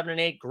 27 and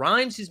 8.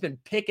 Grimes, he's been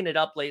picking it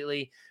up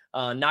lately,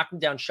 knocking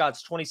down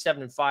shots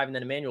 27 and 5. And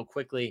then Emmanuel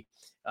quickly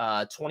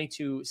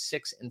 22,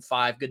 6 and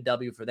 5. Good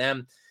W for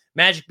them.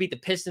 Magic beat the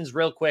Pistons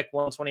real quick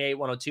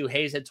 128-102.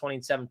 Hayes had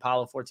 27.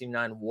 Paolo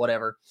 14-9.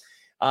 Whatever.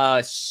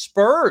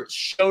 Spurs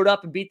showed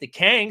up and beat the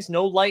Kings.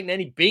 No light and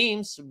any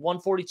beams.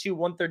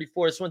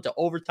 142-134. This went to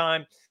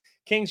overtime.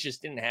 Kings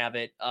just didn't have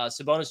it.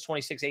 Sabonis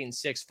 26, 8 and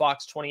 6.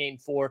 Fox 28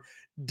 and 4.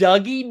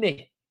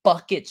 Dougie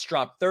McBuckets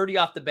dropped 30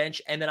 off the bench.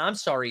 And then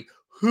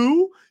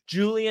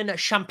Julian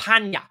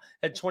Champagne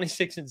had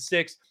 26 and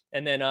 6.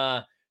 And then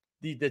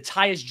the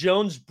Tyus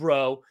Jones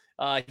bro,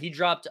 he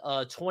dropped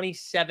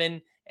 27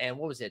 and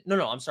what was it?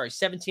 No, I'm sorry,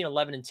 17,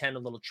 11 and 10, a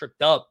little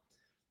tripped up.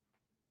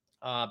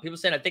 People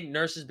saying I think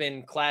Nurse has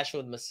been clashing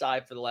with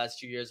Masai for the last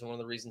 2 years, and one of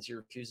the reasons he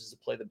refuses to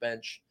play the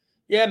bench.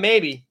 Yeah,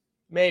 maybe.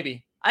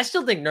 I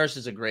still think Nurse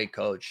is a great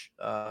coach.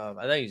 I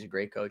think he's a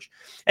great coach.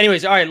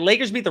 Anyways, all right,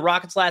 Lakers beat the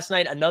Rockets last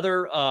night.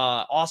 Another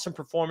awesome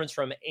performance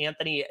from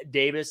Anthony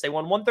Davis. They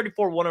won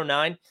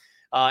 134-109.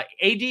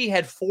 AD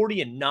had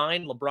 40 and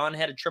 9. LeBron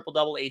had a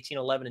triple-double, 18,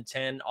 11, and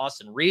 10.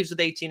 Austin Reeves with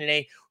 18 and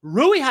 8.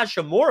 Rui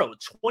Hachimura with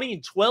 20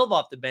 and 12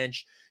 off the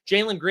bench.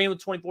 Jalen Green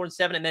with 24 and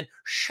 7. And then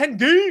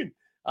Shandin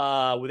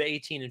with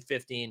 18 and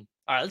 15.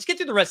 All right, let's get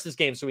through the rest of this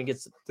game so we can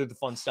get through the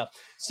fun stuff.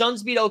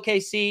 Suns beat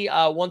OKC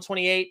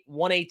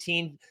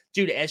 128-118.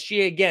 Dude,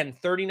 SGA again,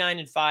 39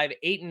 and 5,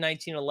 8 and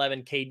 19 and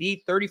 11.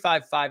 KD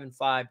 35, 5 and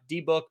 5.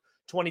 D-Book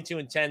 22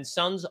 and 10.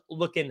 Suns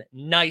looking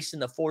nice in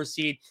the 4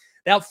 seed.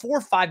 That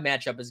 4-5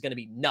 matchup is going to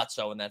be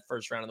nutso in that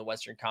first round of the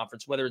Western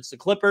Conference, whether it's the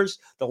Clippers,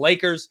 the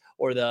Lakers,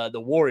 or the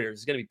Warriors.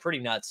 It's going to be pretty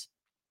nuts.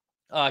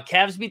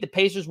 Cavs beat the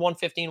Pacers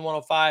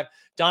 115-105.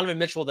 Donovan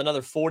Mitchell with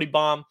another 40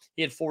 bomb.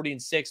 He had 40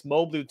 and 6.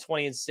 Mobley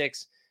 20 and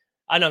 6.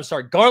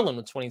 Garland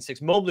with 20 and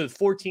 6. Mobley with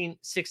 14,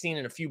 16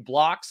 and a few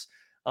blocks.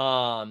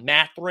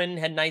 Mathurin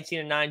had 19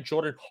 and 9.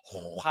 Jordan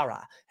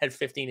Hara had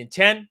 15 and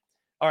 10.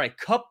 All right,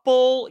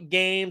 couple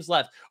games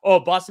left. Oh,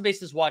 Boston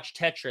Bases watch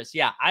Tetris.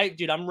 Yeah,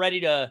 I'm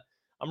ready to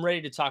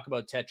talk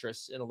about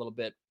Tetris in a little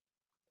bit.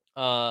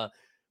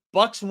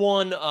 Bucks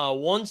won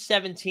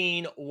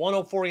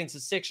 117-104 against the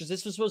Sixers.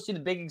 This was supposed to be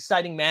the big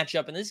exciting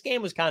matchup, and this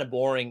game was kind of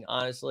boring,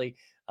 honestly.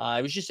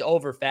 It was just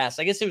over fast.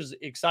 I guess it was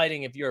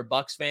exciting if you're a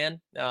Bucks fan,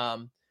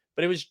 but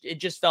it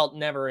just felt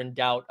never in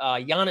doubt.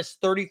 Giannis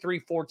 33,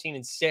 14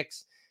 and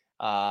 6.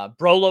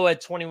 Brolo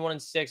at 21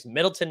 and 6.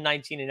 Middleton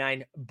 19 and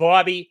 9.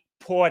 Bobby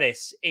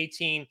Portis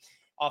 18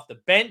 off the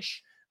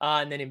bench,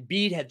 and then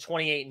Embiid had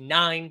 28 and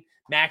 9.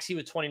 Maxey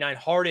with 29.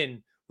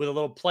 Harden with a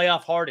little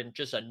playoff Harden,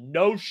 just a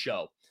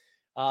no-show.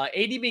 AD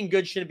being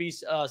good shouldn't be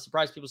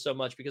surprise people so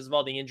much because of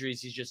all the injuries.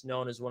 He's just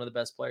known as one of the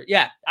best players.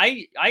 Yeah,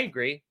 I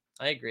agree.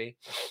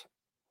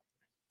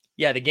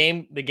 Yeah, the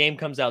game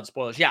comes out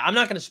spoilers. Yeah, I'm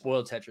not going to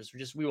spoil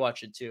Tetris. We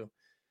watch it too.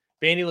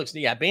 Bandy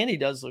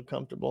does look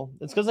comfortable.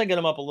 It's because I get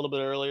him up a little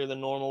bit earlier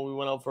than normal. We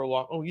went out for a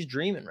walk. Oh, he's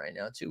dreaming right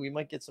now too. We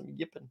might get some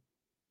yipping.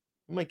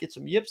 We might get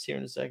some yips here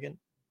in a second.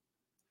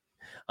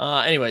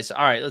 Anyways,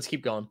 all right, let's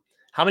keep going.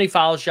 How many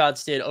foul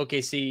shots did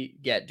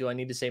OKC get? Do I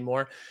need to say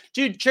more?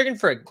 Dude, Chicken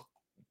Frig,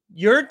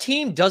 your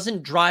team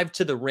doesn't drive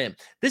to the rim.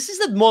 This is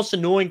the most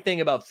annoying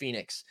thing about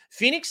Phoenix.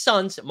 Phoenix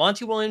Suns,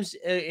 Monty Williams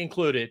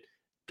included,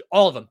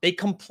 all of them. They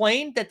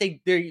complain that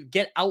they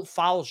get out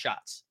foul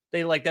shots.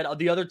 They like that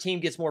the other team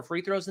gets more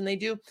free throws than they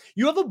do.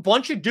 You have a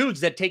bunch of dudes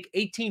that take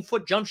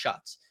 18-foot jump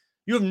shots.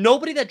 You have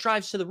nobody that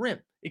drives to the rim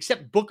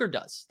except Booker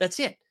does. That's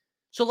it.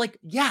 So, like,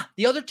 yeah,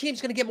 the other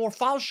team's going to get more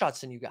foul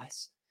shots than you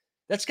guys.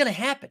 That's going to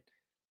happen.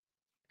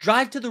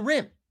 Drive to the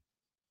rim.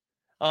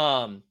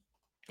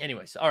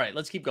 Anyways, all right,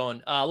 let's keep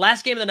going.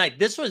 Last game of the night.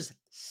 This was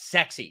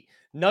sexy.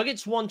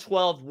 Nuggets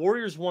 112,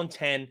 Warriors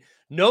 110.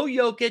 No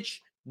Jokic,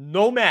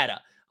 no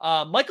Mata.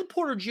 Michael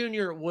Porter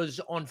Jr. was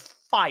on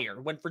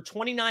fire. Went for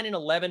 29 and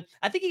 11.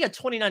 I think he got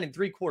 29 and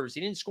 3/4.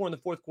 He didn't score in the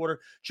fourth quarter.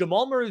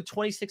 Jamal Murray with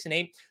 26 and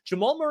 8.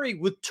 Jamal Murray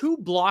with 2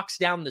 blocks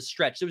down the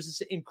stretch. There was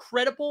this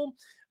incredible.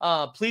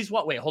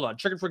 Wait, hold on.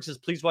 Chicken Frick says,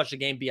 please watch the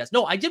game. BS.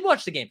 No, I did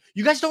watch the game.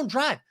 You guys don't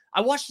drive.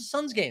 I watched the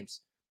Suns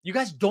games. You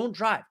guys don't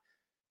drive.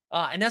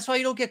 And that's why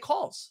you don't get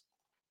calls.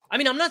 I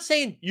mean, I'm not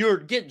saying you're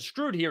getting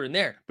screwed here and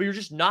there, but you're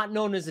just not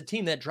known as a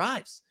team that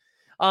drives.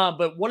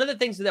 But one of the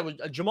things that was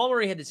Jamal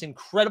Murray had this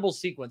incredible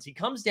sequence. He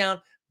comes down,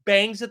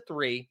 bangs a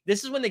 3.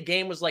 This is when the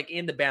game was like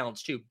in the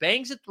balance too.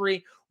 Bangs a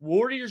 3.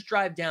 Warriors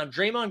drive down.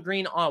 Draymond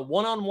Green on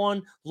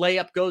one-on-one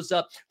layup goes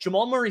up.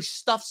 Jamal Murray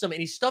stuffs him, and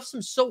he stuffs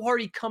him so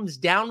hard he comes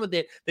down with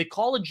it. They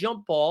call a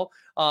jump ball.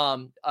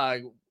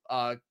 I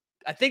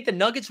think the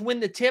Nuggets win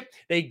the tip.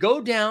 They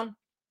go down.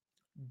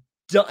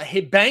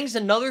 He bangs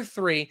another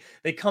 3.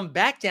 They come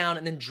back down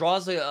and then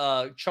draws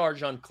a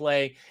charge on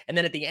Clay. And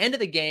then at the end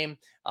of the game,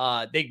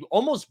 they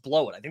almost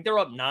blow it. I think they're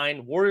up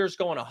 9. Warriors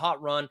go on a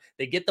hot run.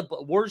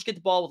 Warriors get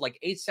the ball with like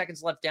 8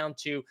 seconds left down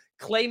 2.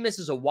 Clay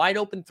misses a wide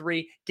open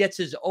 3, gets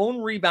his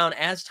own rebound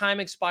as time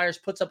expires,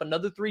 puts up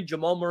another 3.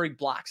 Jamal Murray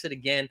blocks it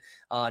again.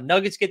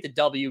 Nuggets get the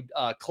W.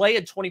 Clay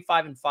had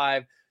 25 and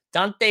 5.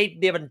 Dante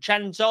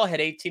DiVincenzo had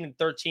 18 and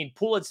 13.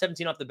 Poole had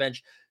 17 off the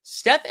bench.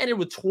 Steph ended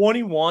with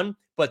 21,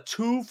 but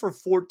 2 for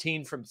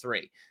 14 from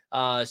 3.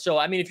 So,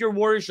 I mean, if you're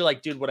Warriors, you're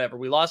like, dude, whatever.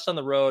 We lost on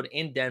the road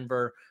in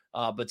Denver,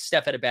 but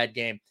Steph had a bad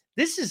game.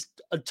 This is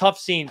a tough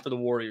scene for the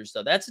Warriors,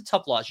 though. That's a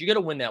tough loss. You got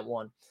to win that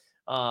one.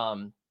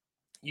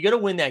 You got to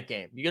win that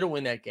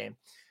game.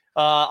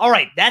 All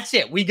right, that's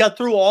it. We got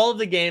through all of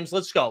the games.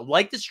 Let's go.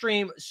 Like the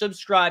stream,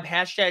 subscribe,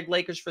 hashtag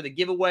Lakers for the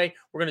giveaway.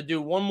 We're going to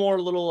do one more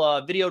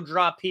little video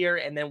drop here,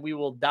 and then we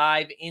will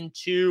dive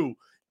into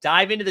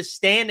the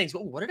standings. Oh,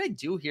 what did I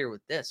do here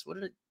with this?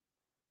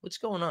 What's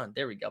going on?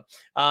 There we go.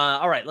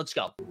 All right, let's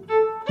go.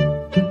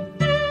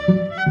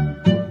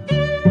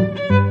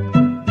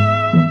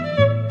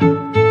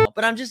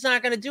 But I'm just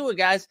not going to do it,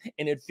 guys.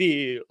 And it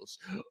feels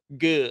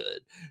good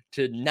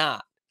to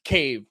not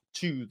cave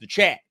to the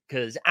chat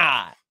because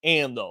I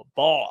am the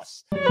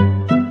boss.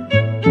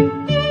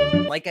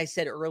 Like I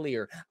said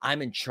earlier,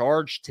 I'm in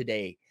charge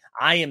today.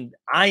 I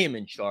am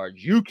in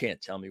charge. You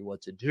can't tell me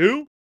what to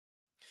do.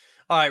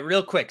 All right,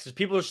 real quick, because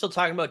people are still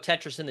talking about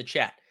Tetris in the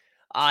chat.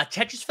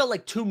 Tetris felt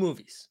like 2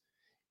 movies.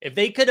 If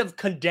they could have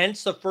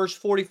condensed the first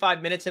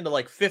 45 minutes into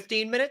like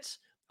 15 minutes,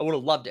 I would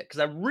have loved it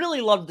because I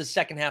really loved the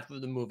second half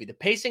of the movie. The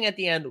pacing at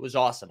the end was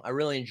awesome. I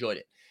really enjoyed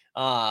it.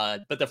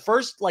 But the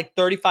first like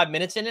 35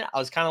 minutes in it, I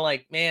was kind of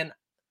like, man,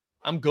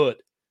 I'm good.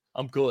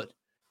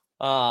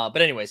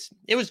 But anyways,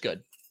 it was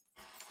good.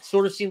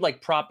 Sort of seemed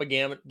like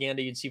propaganda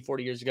you'd see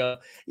 40 years ago.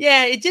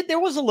 Yeah, it did.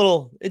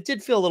 It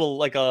did feel a little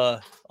like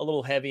a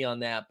little heavy on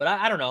that, but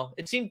I don't know.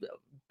 It seemed,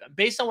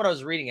 based on what I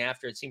was reading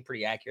after, it seemed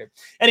pretty accurate.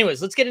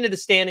 Anyways, let's get into the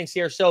standings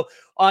here. So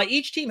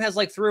each team has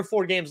like 3 or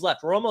 4 games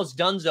left. We're almost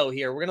donezo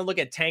here. We're going to look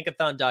at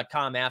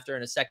tankathon.com after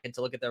in a second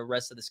to look at the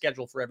rest of the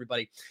schedule for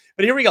everybody.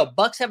 But here we go.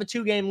 Bucks have a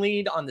 2-game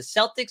lead on the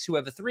Celtics, who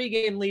have a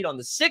 3-game lead on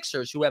the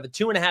Sixers, who have a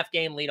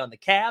 2.5-game lead on the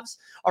Cavs.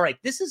 All right,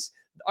 this is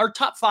our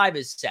top 5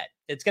 is set.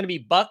 It's going to be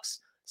Bucks,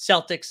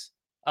 Celtics,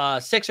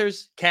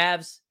 Sixers,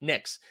 Cavs,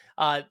 Knicks.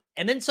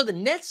 And then so the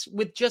Nets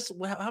with just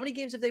how many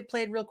games have they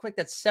played real quick?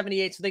 That's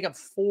 78. So they got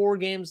 4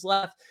 games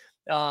left.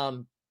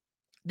 The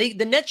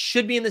Nets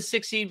should be in the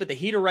 6th seed, but the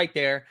Heat are right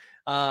there.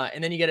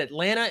 And then you get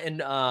Atlanta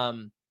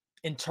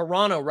and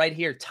Toronto right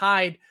here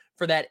tied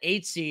for that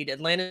 8th seed.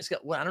 Atlanta's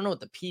got, well, I don't know what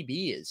the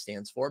PB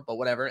stands for, but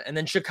whatever. And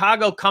then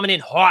Chicago coming in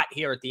hot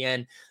here at the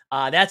end.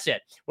 That's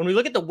it. When we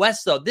look at the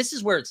West, though, this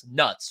is where it's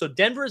nuts. So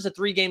Denver is a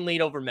 3-game lead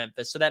over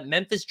Memphis. So that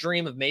Memphis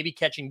dream of maybe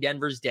catching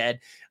Denver's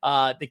dead.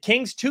 The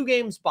Kings 2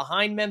 games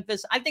behind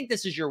Memphis. I think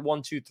this is your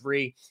 1, 2,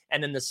 3.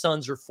 And then the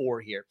Suns are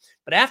 4 here.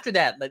 But after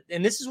that,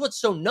 and this is what's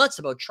so nuts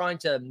about trying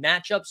to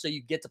match up so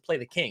you get to play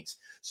the Kings.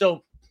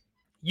 So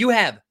you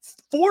have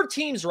 4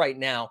 teams right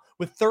now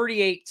with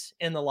 38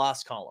 in the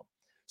loss column.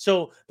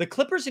 So the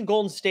Clippers and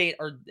Golden State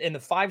are in the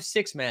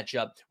 5-6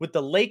 matchup with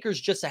the Lakers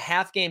just a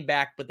half game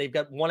back, but they've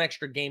got 1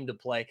 extra game to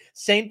play.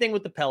 Same thing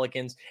with the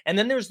Pelicans. And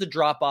then there's the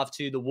drop off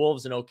to the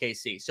Wolves and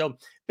OKC. So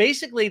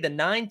basically the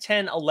 9,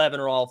 10, 11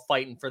 are all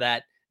fighting for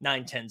that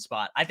 9, 10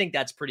 spot. I think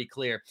that's pretty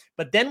clear.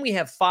 But then we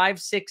have 5,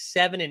 6,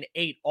 7, and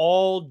 8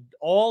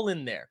 all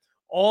in there.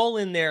 All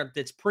in there.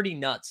 That's pretty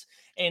nuts.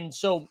 And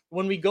so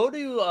when we go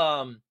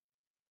to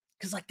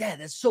because like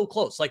that's so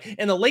close. Like,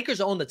 and the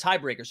Lakers own the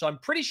tiebreaker. So I'm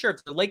pretty sure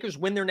if the Lakers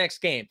win their next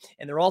game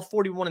and they're all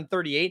 41 and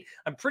 38,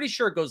 I'm pretty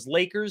sure it goes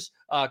Lakers,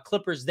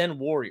 Clippers, then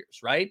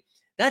Warriors, right?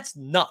 That's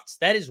nuts.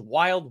 That is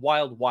wild,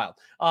 wild, wild.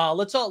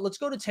 Let's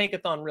go to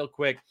Tankathon real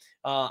quick.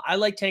 I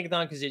like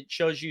Tankathon because it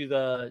shows you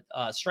the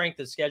strength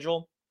of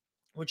schedule,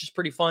 which is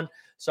pretty fun.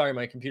 Sorry,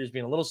 my computer's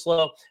being a little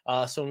slow.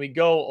 So when we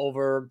go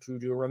over to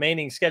do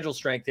remaining schedule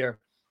strength here,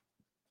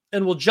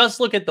 and we'll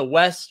just look at the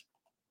West.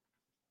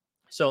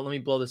 So let me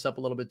blow this up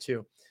a little bit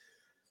too.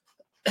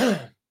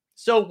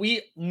 So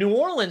New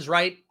Orleans,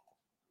 right?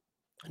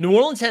 New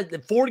Orleans has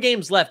 4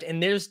 games left,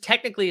 and there's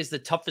technically is the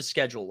toughest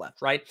schedule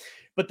left, right?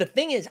 But the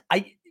thing is,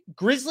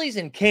 Grizzlies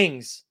and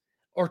Kings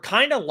are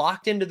kind of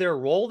locked into their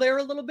role there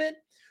a little bit.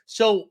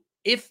 So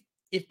if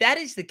that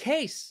is the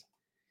case,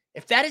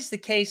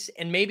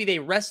 and maybe they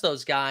rest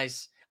those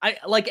guys,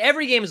 like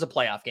every game is a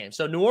playoff game.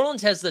 So New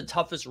Orleans has the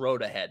toughest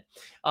road ahead.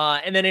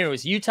 And then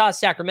anyways, Utah,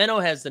 Sacramento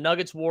has the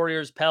Nuggets,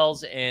 Warriors,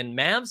 Pels, and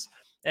Mavs.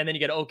 And then you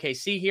get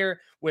OKC here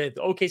with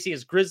OKC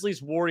as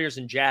Grizzlies, Warriors,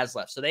 and Jazz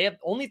left. So they have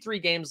only 3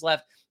 games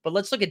left. But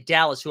let's look at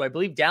Dallas, who I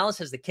believe Dallas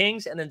has the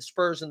Kings and then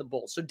Spurs and the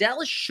Bulls. So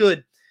Dallas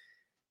should,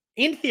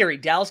 in theory,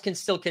 Dallas can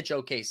still catch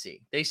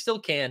OKC. They still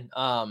can.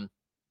 But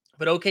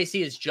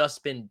OKC has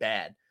just been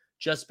bad.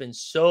 Just been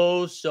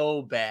so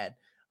bad.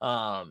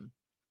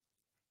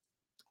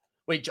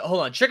 Wait,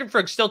 hold on. Chicken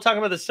Frig's still talking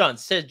about the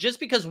Suns. Says just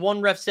because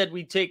one ref said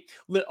we take...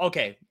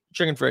 Okay,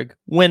 Chicken Frig.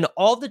 When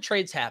all the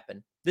trades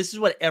happen, this is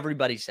what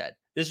everybody said.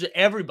 This is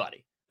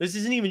everybody. This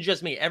isn't even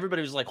just me.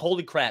 Everybody was like,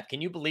 holy crap. Can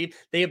you believe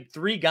they have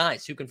 3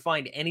 guys who can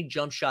find any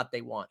jump shot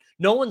they want?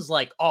 No one's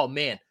like, oh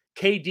man,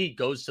 KD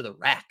goes to the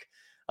rack.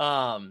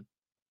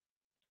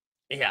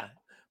 Yeah.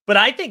 But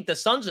I think the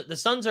Suns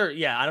are,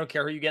 yeah, I don't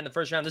care who you get in the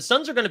first round.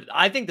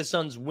 I think the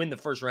Suns win the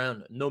first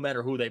round no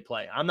matter who they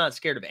play. I'm not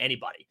scared of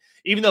anybody.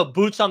 Even though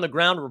boots on the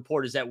ground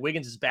report is that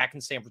Wiggins is back in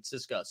San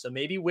Francisco. So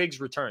maybe Wiggs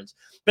returns.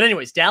 But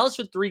anyways, Dallas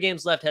with 3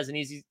 games left has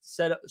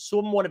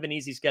somewhat of an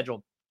easy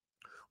schedule.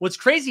 What's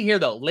crazy here,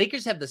 though,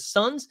 Lakers have the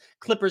Suns,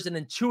 Clippers, and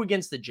then 2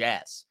 against the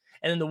Jazz.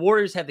 And then the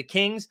Warriors have the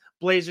Kings,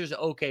 Blazers,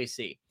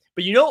 OKC.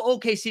 But you know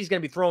OKC is going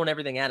to be throwing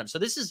everything at them. So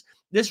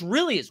this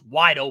really is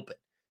wide open.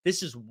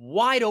 This is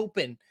wide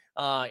open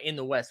in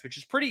the West, which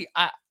is pretty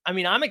I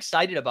mean, I'm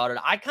excited about it.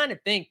 I kind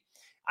of think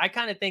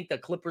the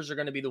Clippers are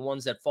going to be the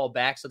ones that fall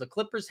back. So the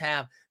Clippers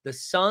have the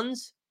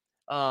Suns,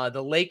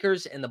 the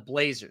Lakers, and the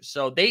Blazers.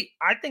 So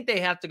I think they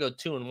have to go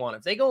 2-1.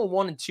 If they go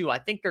 1-2, I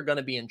think they're going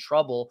to be in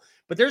trouble.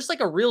 But there's like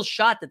a real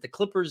shot that the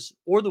Clippers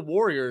or the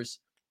Warriors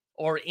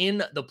are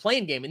in the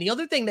play-in game. And the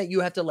other thing that you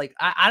have to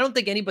I don't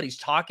think anybody's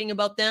talking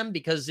about them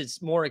because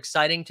it's more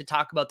exciting to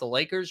talk about the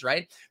Lakers,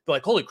 right? But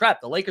like, holy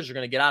crap, the Lakers are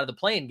going to get out of the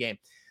play-in game.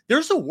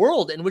 There's a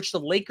world in which the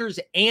Lakers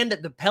and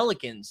the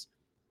Pelicans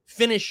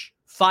finish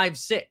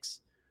 5-6,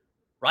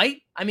 right?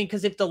 I mean,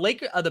 because if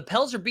the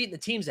Pels are beating the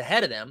teams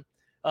ahead of them,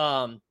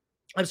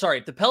 I'm sorry,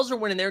 if the Pels are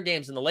winning their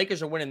games and the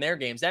Lakers are winning their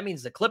games, that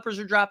means the Clippers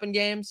are dropping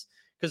games.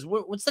 Because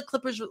what's the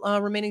Clippers'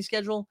 remaining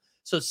schedule?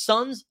 So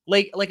Suns,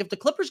 like if the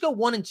Clippers go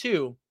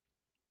 1-2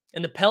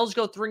 and the Pels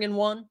go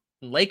 3-1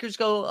 and Lakers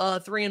go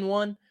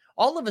 3-1,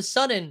 all of a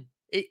sudden,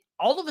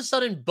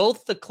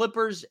 both the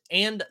Clippers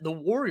and the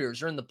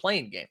Warriors are in the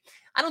play-in game.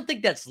 I don't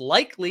think that's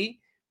likely,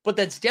 but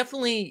that's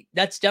definitely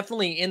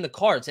in the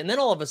cards. And then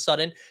all of a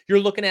sudden, you're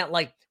looking at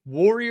like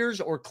Warriors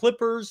or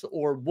Clippers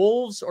or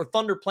Wolves or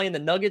Thunder playing the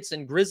Nuggets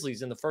and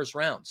Grizzlies in the first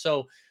round.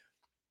 So,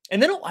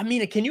 and then, I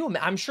mean,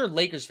 I'm sure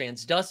Lakers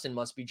fans, Dustin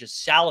must be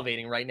just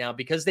salivating right now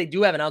because they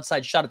do have an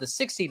outside shot at the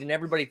 6th seed and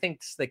everybody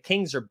thinks the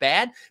Kings are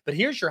bad. But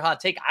here's your hot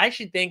take. I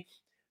actually think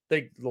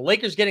the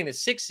Lakers getting the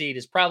 6th seed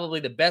is probably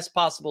the best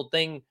possible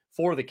thing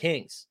for the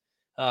Kings.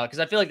 Because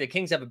I feel like the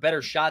Kings have a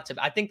better shot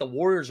I think the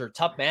Warriors are a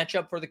tough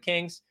matchup for the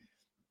Kings.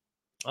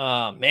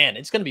 Man,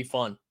 it's going to be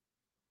fun.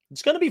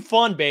 It's going to be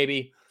fun,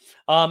 baby.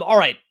 All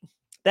right.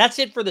 That's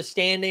it for the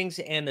standings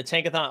and the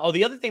Tankathon. Oh,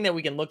 the other thing that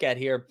we can look at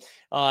here,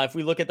 if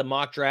we look at the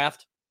mock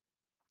draft.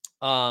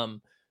 So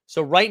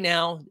right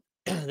now,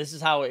 this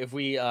is how, if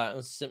we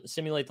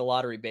simulate the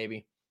lottery,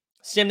 baby.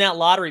 Sim that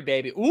lottery,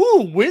 baby.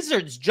 Ooh,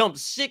 Wizards jump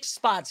 6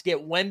 spots,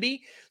 get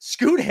Wemby.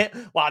 Scoot.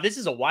 Wow, this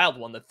is a wild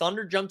one. The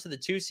Thunder jump to the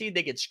 2 seed.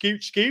 They get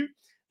Scoot.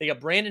 They got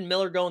Brandon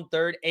Miller going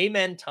 3rd.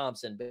 Amen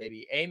Thompson,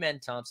 baby. Amen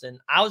Thompson.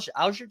 How's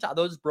your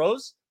those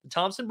bros? The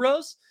Thompson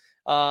bros?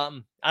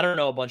 I don't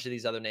know a bunch of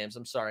these other names.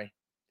 I'm sorry.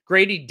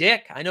 Grady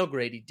Dick. I know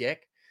Grady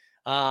Dick.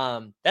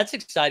 That's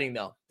exciting,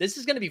 though. This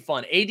is going to be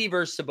fun. AD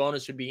versus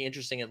Sabonis would be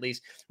interesting, at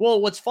least.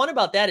 Well, what's fun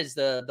about that is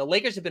the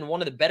Lakers have been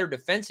one of the better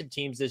defensive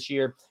teams this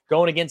year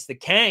going against the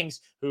Kangs,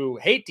 who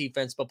hate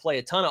defense but play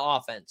a ton of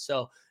offense.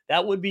 So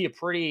that would be a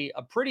pretty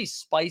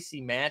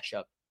spicy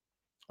matchup.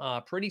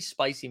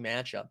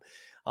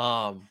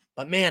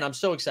 But man, I'm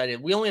so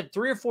excited. We only have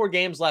 3 or 4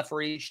 games left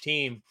for each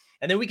team.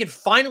 And then we can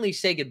finally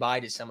say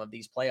goodbye to some of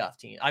these playoff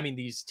teams. I mean,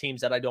 these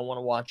teams that I don't want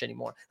to watch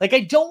anymore. Like,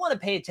 I don't want to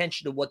pay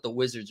attention to what the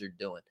Wizards are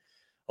doing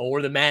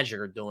or the Magic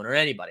are doing or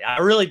anybody. I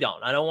really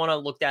don't. I don't want to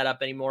look that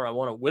up anymore. I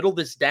want to whittle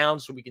this down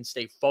so we can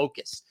stay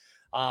focused.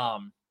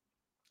 I'm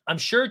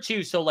sure,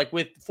 too. So, like,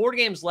 with 4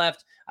 games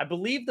left, I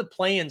believe the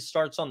play-in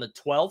starts on the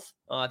 12th.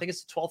 I think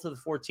it's the 12th or the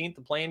 14th,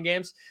 the play-in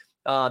games.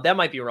 That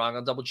might be wrong.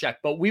 I'll double check.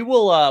 But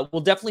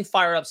we'll definitely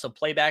fire up some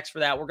playbacks for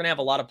that. We're going to have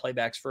a lot of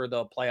playbacks for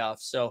the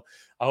playoffs. So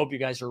I hope you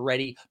guys are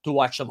ready to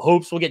watch some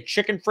hoops. We'll get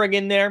Chicken Frig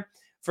in there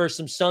for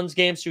some Suns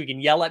games so he can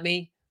yell at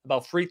me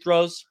about free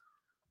throws.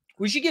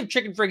 We should give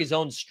Chicken Frig his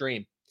own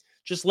stream.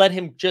 Just let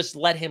him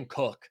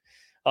cook.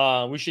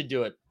 We should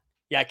do it.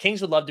 Yeah,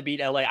 Kings would love to beat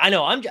LA. I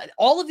know.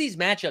 All of these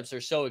matchups are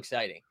so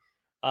exciting.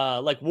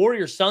 Like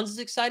Warriors Suns is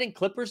exciting.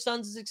 Clippers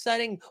Suns is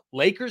exciting.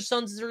 Lakers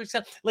Suns are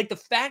exciting. Like the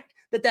fact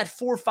that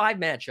 4-5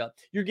 matchup,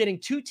 you're getting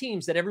two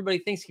teams that everybody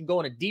thinks can go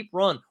on a deep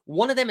run.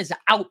 One of them is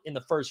out in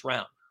the first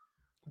round,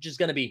 which is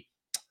going to be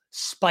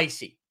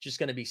spicy. Just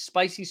going to be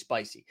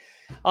spicy.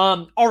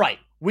 All right.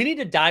 We need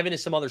to dive into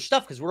some other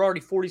stuff because we're already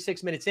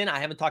 46 minutes in. I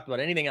haven't talked about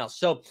anything else.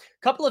 So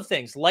a couple of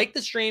things. Like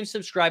the stream,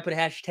 subscribe, put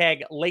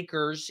hashtag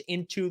Lakers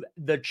into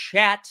the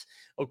chat.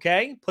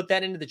 Okay? Put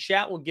that into the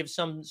chat. We'll give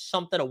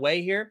something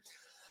away here.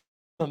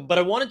 But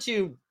I wanted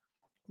to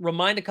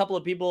remind a couple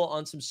of people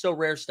on some So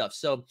Rare stuff.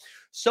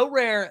 So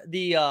Rare,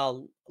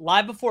 the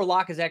Live Before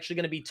Lock is actually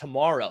going to be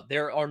tomorrow.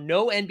 There are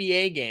no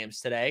NBA games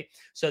today.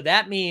 So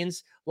that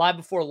means Live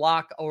Before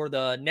Lock or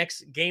the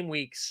next game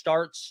week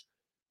starts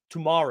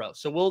tomorrow.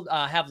 So we'll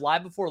have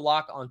Live Before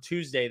Lock on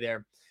Tuesday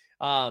there.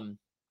 And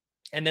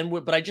then,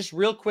 but I just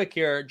real quick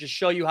here, just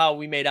show you how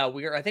we made out.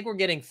 I think we're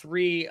getting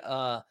 3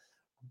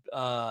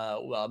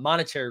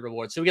 monetary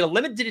rewards. So we get a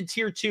limited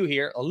tier 2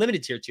 here, for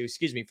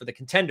the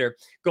contender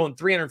going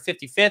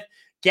 355th.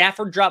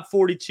 Gafford dropped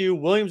 42,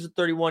 Williams with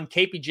 31,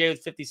 KPJ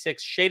with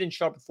 56, Shaden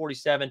Sharp with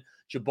 47,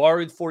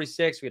 Jabari with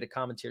 46. We had a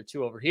common tier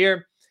 2 over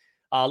here.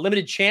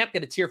 Limited champ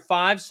got a tier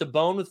 5,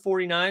 Sabone with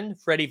 49,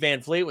 Freddie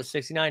Van Fleet with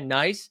 69.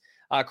 Nice.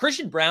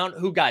 Christian Brown,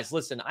 who, guys,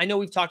 listen, I know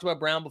we've talked about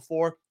Brown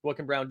before. What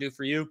can Brown do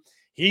for you?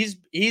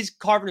 He's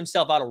carving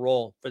himself out a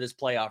role for this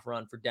playoff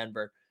run for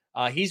Denver.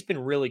 He's been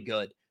really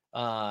good.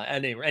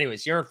 And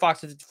anyways, Aaron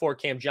Fox with 54,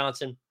 Cam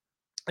Johnson.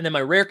 And then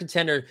my rare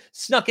contender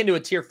snuck into a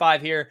tier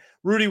 5 here.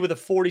 Rudy with a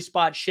 40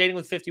 spot, Shading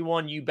with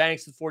 51,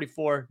 Eubanks with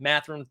 44,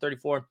 Matherin with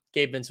 34,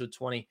 Gabe Vince with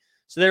 20.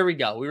 So there we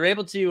go. We were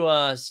able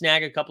to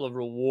snag a couple of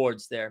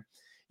rewards there.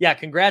 Yeah,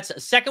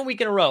 congrats. Second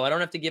week in a row. I don't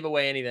have to give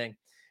away anything.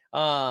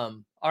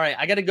 All right,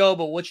 I got to go,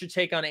 but what's your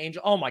take on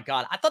Angel? Oh, my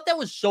God. I thought that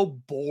was so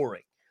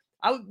boring.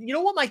 You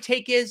know what my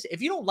take is? If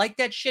you don't like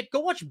that shit, go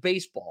watch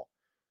baseball.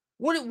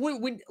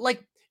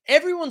 Like,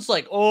 everyone's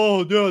like,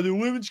 oh, no, the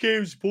women's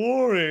game's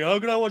boring. How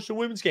can I watch the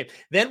women's game?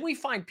 Then we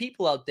find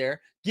people out there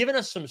giving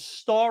us some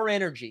star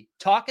energy,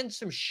 talking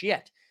some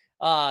shit.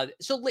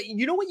 So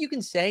you know what you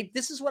can say?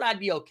 This is what I'd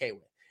be okay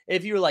with.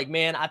 If you were like,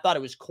 man, I thought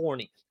it was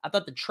corny. I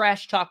thought the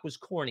trash talk was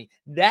corny.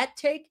 That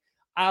take,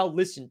 I'll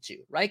listen to,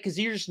 right? Because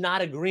you're just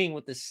not agreeing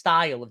with the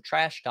style of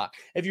trash talk.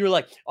 If you were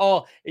like,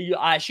 oh,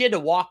 she had to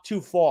walk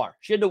too far.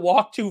 She had to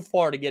walk too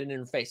far to get it in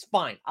her face.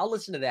 Fine, I'll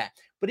listen to that.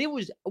 But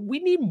we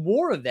need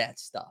more of that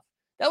stuff.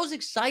 That was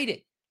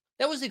exciting.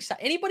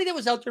 Anybody that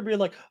was out there being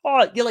like,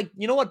 oh, you're like,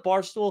 you know what,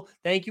 Barstool?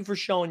 Thank you for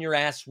showing your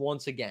ass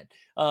once again.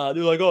 They're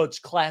like, oh, it's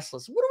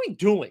classless. What are we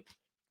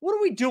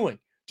doing?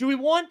 Do we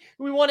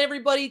want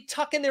everybody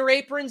tucking their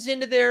aprons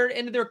into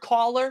their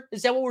collar?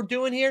 Is that what we're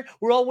doing here?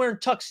 We're all wearing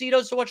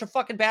tuxedos to watch a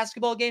fucking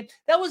basketball game?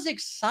 That was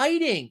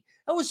exciting.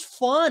 That was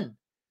fun.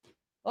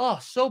 Oh,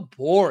 so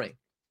boring.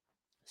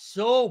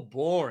 So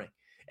boring.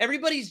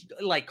 Everybody's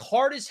like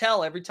hard as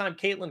hell every time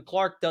Caitlin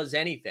Clark does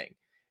anything.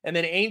 And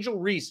then Angel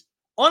Reese.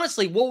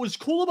 Honestly, what was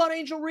cool about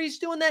Angel Reese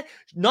doing that,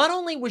 not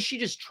only was she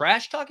just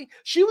trash talking,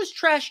 she was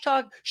trash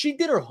talk. She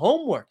did her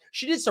homework.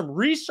 She did some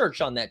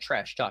research on that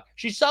trash talk.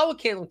 She saw what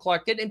Caitlin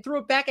Clark did and threw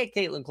it back at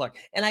Caitlin Clark.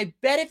 And I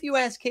bet if you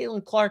asked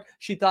Caitlin Clark,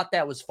 she thought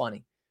that was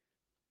funny.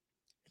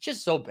 It's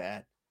just so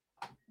bad.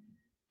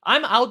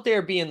 I'm out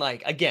there being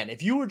like, again,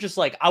 if you were just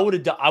like, I would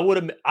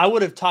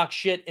have talked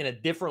shit in a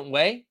different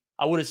way.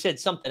 I would have said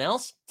something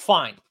else.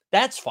 Fine.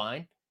 That's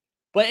fine.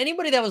 But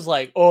anybody that was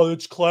like, oh,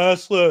 it's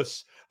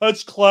classless.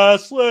 That's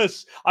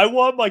classless. I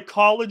want my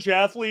college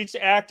athletes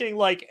acting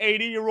like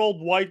 80-year-old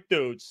white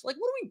dudes. Like,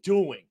 what are we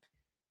doing?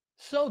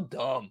 So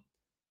dumb.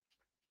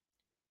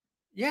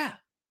 Yeah.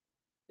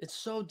 It's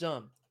so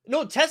dumb.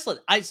 No, Tesla,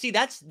 I see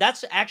that's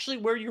actually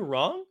where you're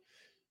wrong.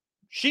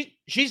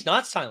 She's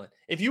not silent.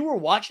 If you were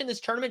watching this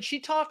tournament, she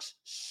talks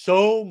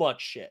so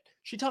much shit.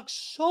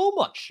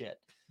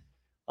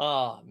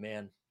 Oh,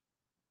 man.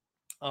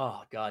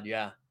 Oh, God,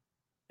 yeah.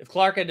 If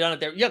Clark had done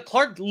it there, yeah,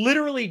 Clark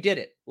literally did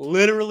it.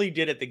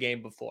 The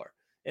game before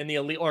in the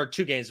Elite, or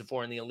 2 games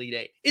before in the Elite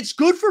 8. It's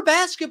good for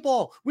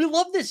basketball. We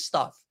love this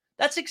stuff.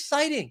 That's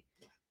exciting.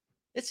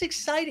 It's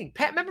exciting.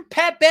 Remember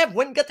Pat Bev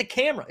went and got the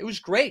camera. It was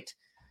great.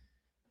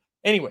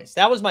 Anyways,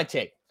 that was my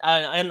take.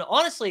 And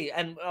honestly,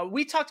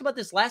 we talked about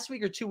this last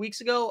week or 2 weeks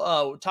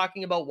ago,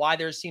 talking about why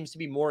there seems to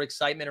be more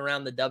excitement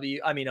around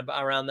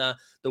around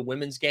the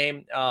women's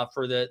game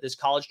for this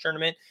college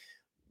tournament,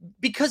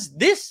 because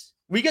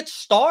we get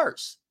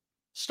stars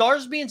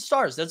being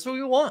stars. That's what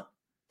we want.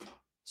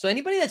 So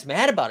anybody that's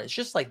mad about it, it's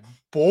just like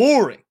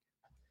boring.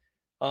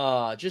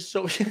 Just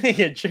so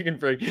yeah, Chicken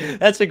Frig.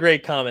 That's a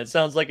great comment.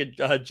 Sounds like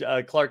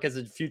Clark has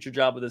a future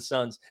job with the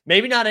Suns.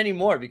 Maybe not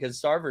anymore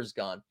because Sarver's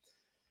gone.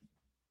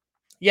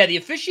 Yeah, the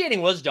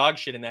officiating was dog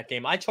shit in that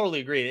game. I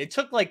totally agree. It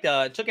took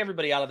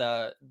everybody out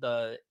of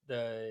the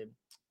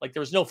like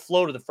there was no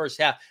flow to the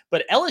first half.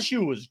 But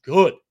LSU was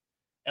good.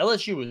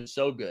 LSU was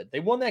so good. They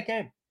won that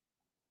game.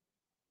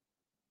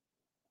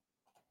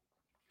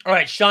 All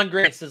right, Sean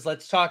Grant says,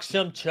 let's talk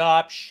some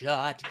Top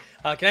Shot.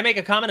 Can I make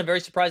a comment? I'm very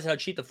surprised at how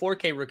cheap the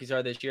 4K rookies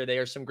are this year. They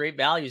are some great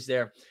values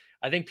there.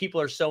 I think people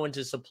are so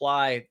into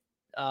supply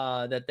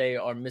that they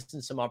are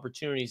missing some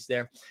opportunities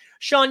there.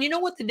 Sean, you know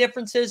what the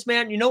difference is,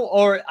 man?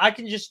 Or I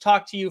can just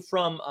talk to you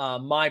from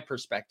my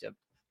perspective.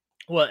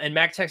 Well, and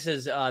MacTech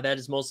says that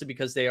is mostly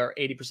because they are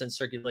 80%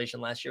 circulation.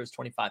 Last year was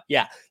 25.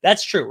 Yeah,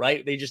 that's true,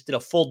 right? They just did a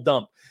full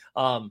dump.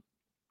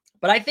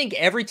 But I think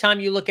every time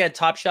you look at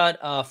Top Shot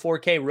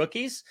 4K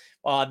rookies,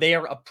 they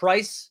are a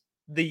price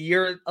the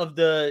year of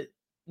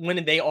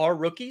when they are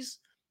rookies,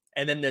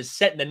 and then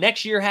the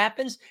next year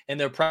happens and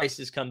their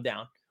prices come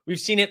down. We've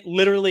seen it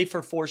literally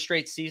for 4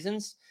 straight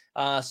seasons.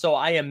 So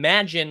I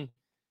imagine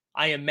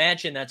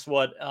that's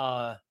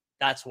why.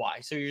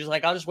 So you're just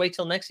like, I'll just wait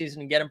till next season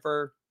and get them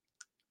for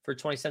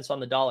 20 cents on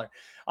the dollar.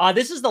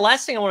 This is the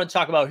last thing I want to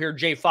talk about here,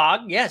 Jay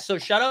Fogg. Yeah, so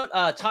shout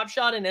out Top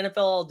Shot and NFL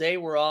All Day.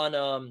 We're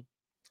on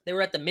they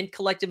were at the Mint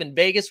Collective in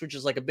Vegas, which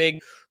is like a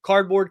big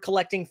cardboard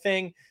collecting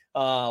thing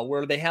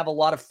where they have a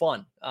lot of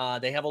fun.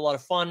 They have a lot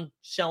of fun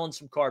selling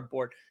some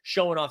cardboard,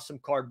 showing off some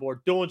cardboard,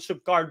 doing some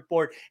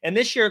cardboard. And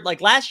this year, like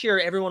last year,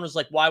 everyone was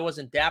like, why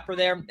wasn't Dapper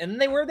there? And then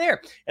they were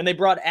there. And they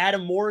brought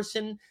Adam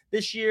Morrison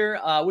this year,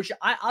 which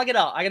I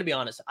got to be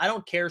honest, I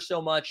don't care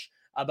so much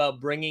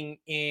about bringing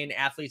in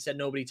athletes that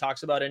nobody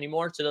talks about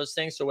anymore to those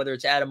things. So whether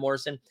it's Adam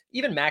Morrison,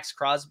 even Max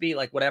Crosby,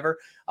 like whatever,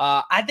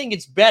 I think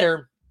it's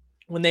better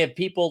when they have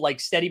people like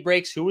Steady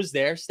Breaks, who was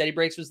there. Steady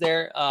Breaks was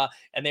there,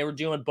 and they were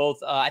doing both.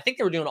 I think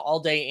they were doing All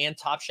Day and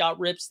Top Shot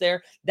rips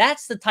there.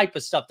 That's the type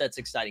of stuff that's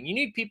exciting. You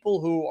need people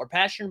who are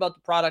passionate about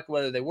the product,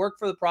 whether they work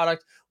for the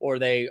product or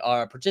they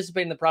are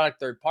participating in the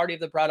product, third party of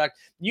the product.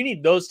 You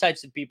need those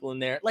types of people in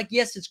there. Like,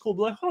 yes, it's cool,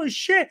 but like, holy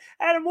shit,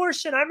 Adam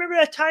Morrison, I remember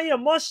that time you had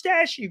a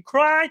mustache, you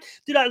cried.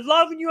 Did I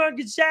love when you were on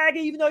Gonzaga,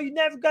 even though you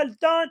never got it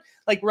done?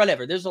 Like,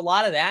 whatever. There's a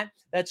lot of that.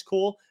 That's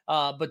cool.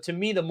 But to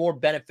me, the more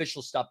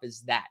beneficial stuff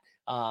is that.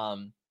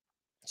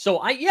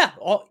 So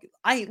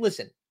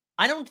listen,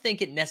 I don't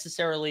think it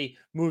necessarily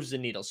moves the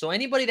needle. So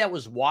anybody that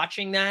was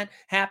watching that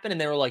happen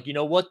and they were like, you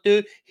know what,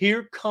 dude,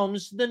 here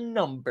comes the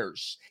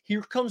numbers.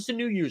 Here comes the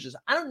new users.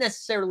 I don't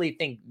necessarily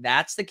think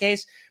that's the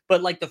case,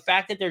 but like the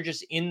fact that they're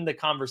just in the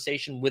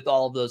conversation with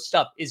all of those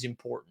stuff is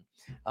important.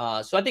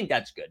 So I think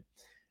that's good.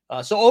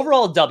 So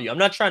overall W, I'm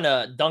not trying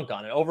to dunk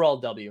on it. Overall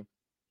W.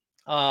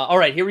 All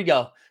right, here we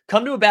go.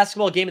 Come to a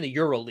basketball game in the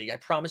Euro League. I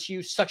promise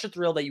you, such a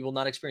thrill that you will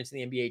not experience in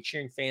the NBA.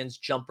 Cheering fans,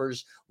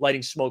 jumpers,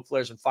 lighting smoke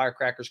flares and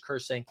firecrackers,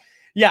 cursing.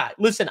 Yeah,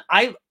 listen,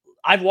 I've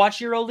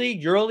watched Euro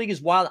League. Euro League is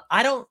wild.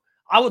 I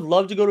would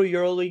love to go to a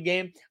Euro League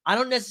game. I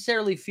don't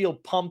necessarily feel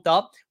pumped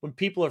up when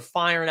people are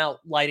firing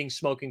out, lighting,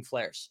 smoking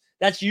flares.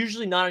 That's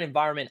usually not an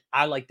environment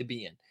I like to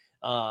be in.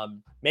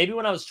 Maybe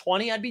when I was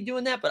 20, I'd be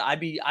doing that, but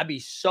I'd be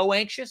so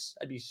anxious.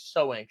 I'd be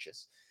so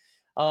anxious.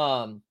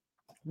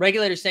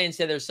 Regulator saying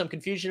there's some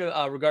confusion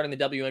regarding the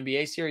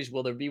WNBA series.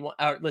 Will there be one?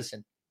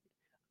 Listen.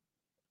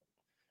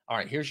 All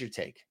right, here's your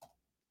take.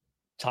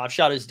 Top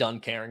Shot is done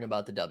caring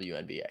about the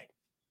WNBA.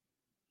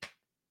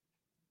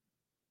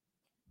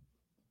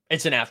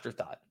 It's an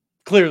afterthought.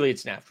 Clearly,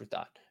 it's an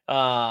afterthought.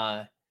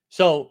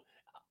 So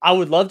I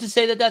would love to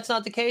say that that's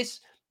not the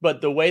case,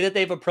 but the way that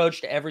they've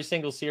approached every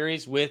single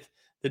series with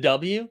the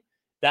W,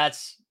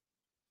 it's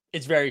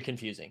very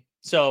confusing.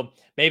 So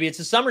maybe it's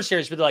a summer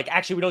series, but they're like,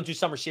 actually, we don't do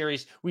summer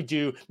series. We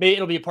do. Maybe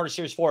it'll be a part of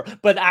series 4,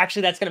 but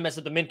actually that's going to mess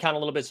up the mint count a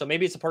little bit. So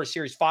maybe it's a part of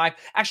series 5.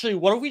 Actually,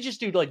 what if we just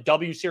do like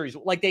W series?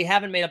 Like they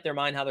haven't made up their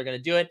mind how they're going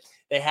to do it.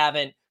 They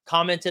haven't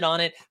commented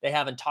on it. They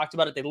haven't talked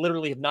about it. They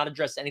literally have not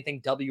addressed anything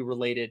W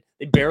related.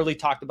 They barely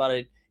talked about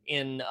it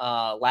in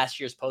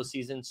last year's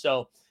postseason.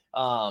 So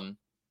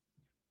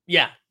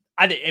yeah.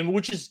 And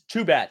which is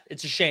too bad.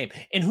 It's a shame.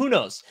 And who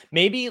knows?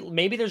 Maybe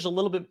there's a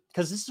little bit,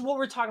 because this is what we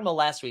were talking about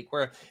last week,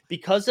 where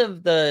because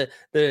of the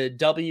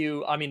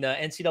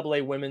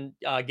NCAA women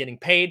getting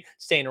paid,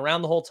 staying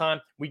around the whole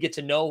time, we get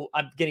to know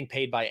I'm getting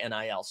paid by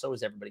NIL. So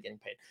is everybody getting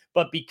paid.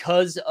 But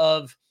because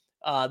of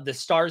the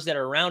stars that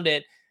are around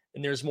it,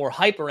 and there's more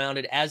hype around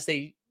it as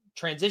they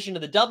transition to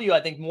the W,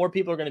 I think more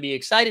people are going to be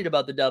excited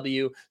about the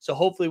W. So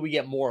hopefully we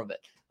get more of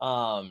it.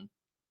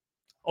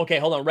 Okay,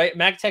 hold on. Right,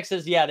 MacTech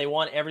says, yeah, they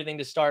want everything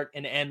to start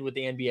and end with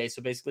the NBA.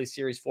 So basically,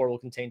 Series 4 will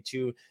contain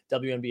 2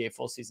 WNBA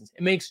full seasons.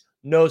 It makes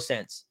no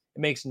sense.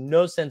 It makes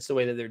no sense the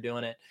way that they're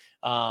doing it.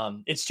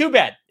 It's too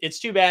bad. It's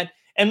too bad.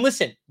 And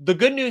listen, the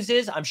good news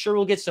is I'm sure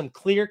we'll get some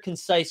clear,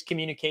 concise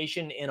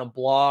communication in a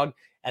blog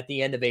at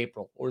the end of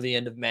April or the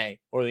end of May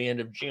or the end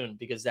of June,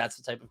 because that's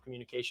the type of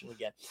communication we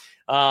get.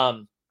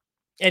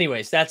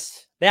 Anyways,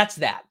 that's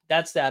that.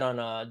 That's that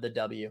on the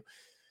W.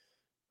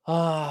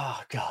 Oh,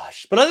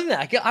 gosh. But other than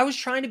that, I was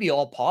trying to be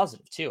all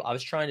positive, too. I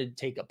was trying to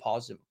take a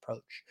positive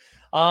approach.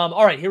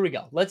 All right, here we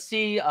go. Let's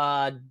see.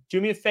 Do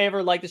me a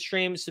favor, like the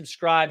stream,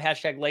 subscribe,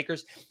 hashtag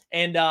Lakers.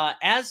 And I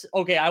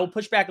will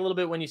push back a little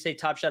bit when you say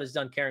Top Shot is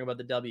done caring about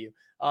the W.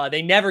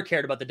 They never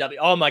cared about the W.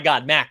 Oh, my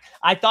God, Mac.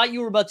 I thought you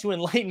were about to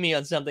enlighten me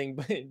on something,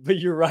 but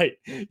you're right.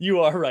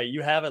 You are right.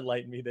 You have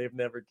enlightened me. They've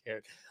never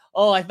cared.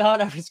 Oh, I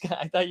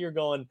thought you were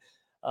going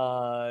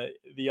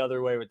the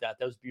other way with that.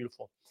 That was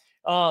beautiful.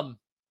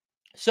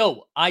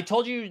 So I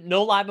told you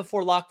no live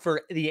before lock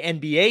for the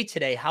NBA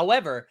today.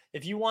 However,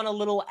 if you want a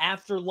little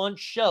after lunch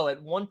show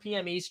at 1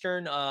 p.m.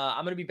 Eastern,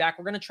 I'm going to be back.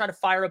 We're going to try to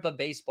fire up a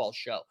baseball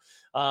show.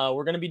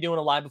 We're going to be doing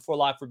a live before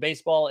lock for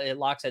baseball. It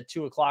locks at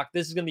 2 o'clock.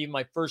 This is going to be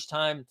my first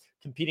time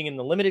competing in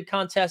the limited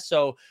contest.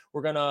 So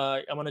I'm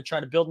going to try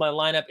to build my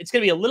lineup. It's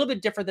going to be a little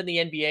bit different than the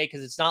NBA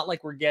because it's not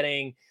like we're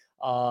getting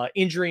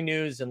injury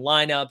news and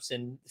lineups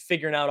and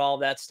figuring out all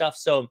that stuff.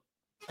 So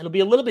it'll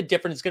be a little bit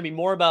different. It's going to be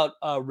more about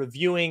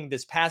reviewing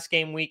this past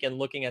game week and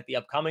looking at the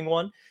upcoming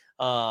one.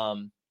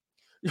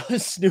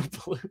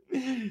 Snoop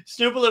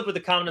Loop with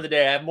the comment of the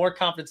day. I have more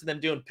confidence in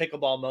them doing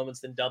pickleball moments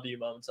than W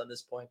moments on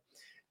this point.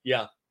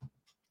 Yeah,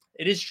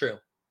 it is true.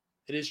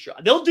 It is true.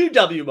 They'll do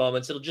W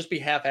moments. It'll just be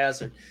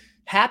haphazard.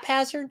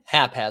 Haphazard?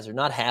 Haphazard,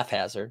 not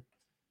haphazard.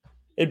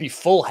 It'd be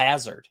full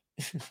hazard.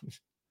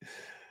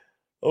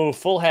 Oh,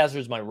 Full Hazard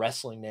is my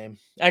wrestling name.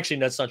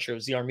 Actually, that's not true.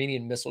 It's the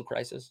Armenian Missile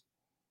Crisis.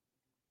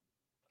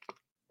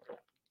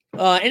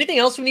 Anything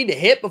else we need to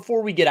hit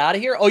before we get out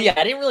of here? Oh, yeah,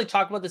 I didn't really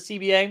talk about the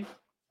CBA.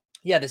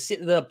 Yeah,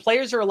 the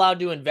players are allowed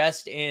to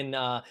invest in,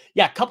 a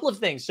couple of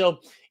things. So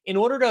in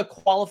order to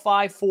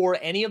qualify for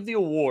any of the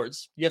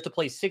awards, you have to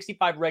play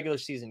 65 regular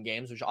season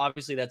games, which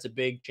obviously that's a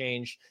big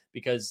change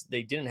because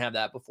they didn't have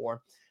that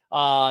before.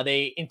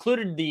 They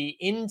included the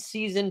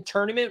in-season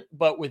tournament,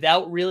 but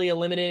without really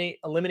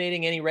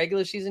eliminating any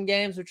regular season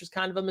games, which was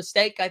kind of a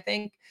mistake, I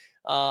think,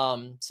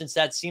 since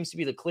that seems to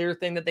be the clear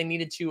thing that they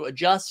needed to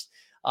adjust.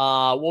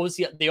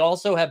 They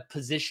also have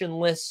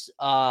positionless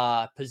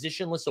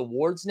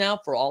awards now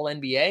for all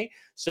NBA.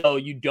 So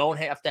you don't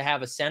have to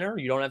have a center.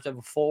 You don't have to have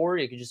a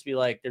forward. It could just be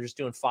like, they're just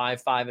doing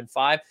 5, 5, and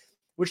 5,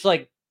 which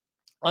I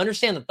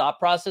understand the thought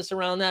process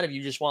around that. If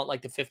you just want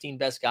like the 15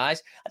 best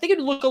guys, I think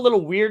it'd look a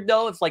little weird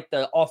though. If like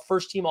the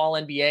first team all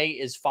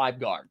NBA is 5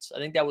 guards, I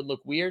think that would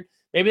look weird.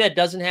 Maybe that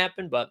doesn't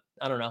happen, but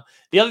I don't know.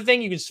 The other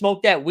thing, you can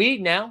smoke that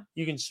weed now.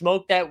 You can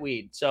smoke that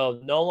weed.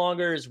 So no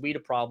longer is weed a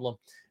problem.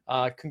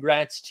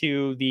 Congrats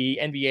to the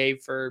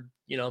NBA for,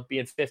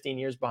 being 15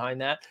 years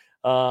behind that.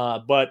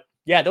 But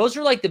yeah, those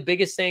are like the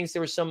biggest things.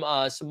 There were some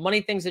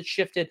money things that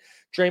shifted.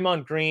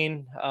 Draymond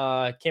Green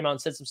came out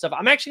and said some stuff.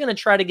 I'm actually going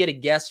to try to get a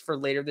guest for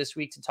later this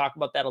week to talk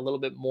about that a little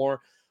bit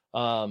more.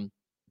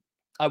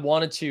 I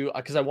wanted to,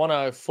 because I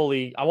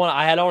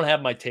don't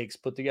have my takes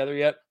put together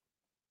yet.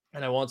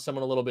 And I want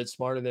someone a little bit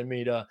smarter than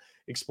me to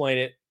explain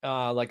it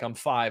like I'm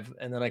 5.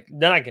 And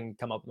then I can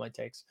come up with my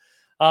takes.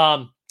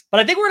 But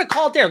I think we're going to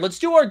call it there. Let's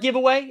do our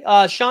giveaway.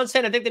 Sean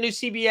said, I think the new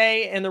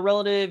CBA and the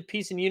relative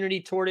peace and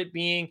unity toward it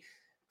being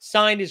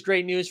signed is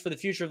great news for the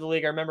future of the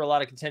league. I remember a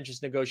lot of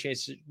contentious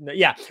negotiations.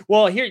 Yeah.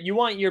 Well, here, you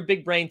want your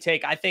big brain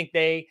take. I think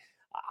the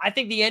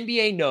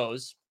NBA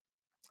knows.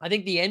 I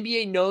think the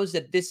NBA knows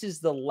that this is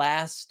the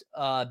last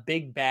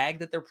big bag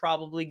that they're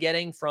probably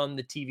getting from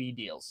the TV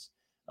deals.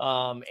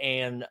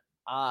 And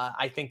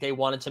I think they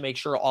wanted to make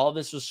sure all of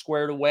this was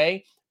squared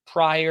away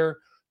prior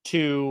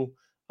to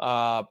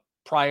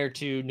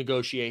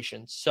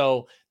negotiations.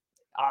 So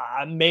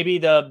maybe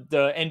the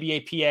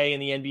NBA PA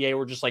and the NBA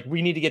were just like,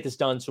 we need to get this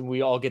done so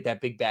we all get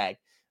that big bag.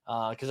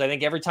 Because I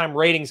think every time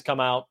ratings come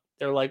out,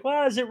 they're like,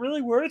 well, is it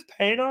really worth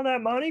paying all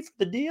that money for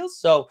the deals?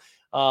 So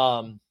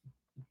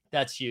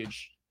that's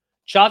huge.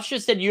 Chops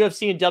just said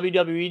UFC and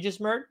WWE just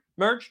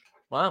merged.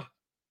 Wow.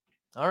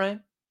 All right.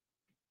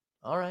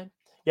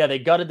 Yeah, they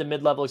gutted the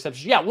mid-level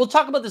exceptions. Yeah, we'll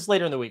talk about this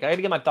later in the week. I got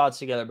to get my thoughts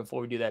together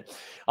before we do that.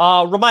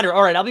 Reminder,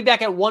 all right, I'll be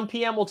back at 1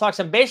 p.m. We'll talk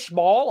some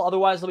baseball.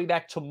 Otherwise, I'll be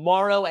back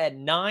tomorrow at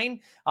 9.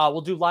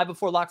 We'll do live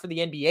before lock for the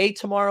NBA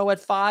tomorrow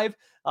at 5.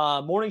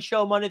 Morning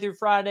show Monday through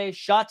Friday.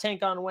 Shot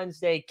Tank on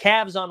Wednesday.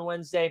 Cavs on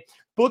Wednesday.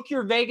 Book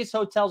your Vegas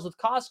hotels with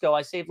Costco.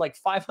 I saved like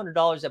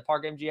 $500 at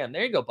Park MGM.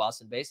 There you go,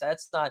 Boston Base.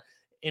 That's not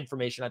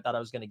information I thought I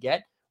was going to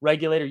get.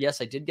 Regulator, yes,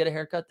 I did get a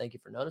haircut. Thank you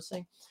for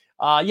noticing.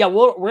 We're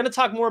going to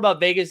talk more about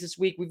Vegas this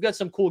week. We've got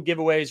some cool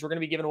giveaways. We're going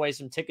to be giving away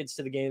some tickets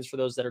to the games for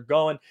those that are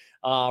going.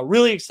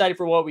 Really excited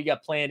for what we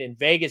got planned in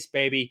Vegas,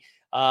 baby.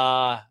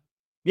 I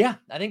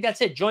think that's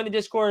it. Join the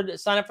Discord,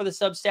 sign up for the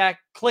Substack,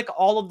 click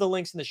all of the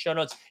links in the show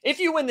notes. If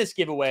you win this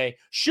giveaway,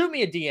 shoot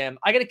me a DM.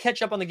 I got to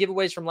catch up on the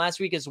giveaways from last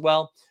week as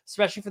well,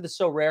 especially for the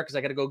So Rare, because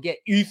I got to go get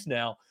ETH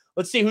now.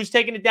 Let's see who's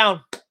taking it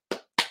down.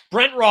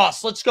 Brent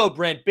Ross. Let's go,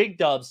 Brent. Big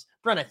dubs.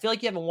 Brent, I feel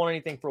like you haven't won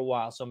anything for a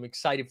while, so I'm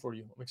excited for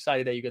you. I'm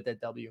excited that you got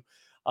that W.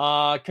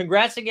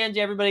 Congrats again to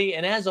everybody.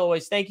 And as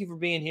always, thank you for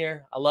being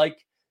here.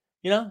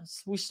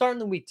 We're starting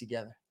the week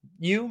together.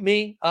 You,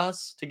 me,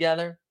 us,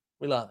 together.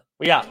 We love it.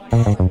 We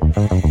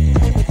out.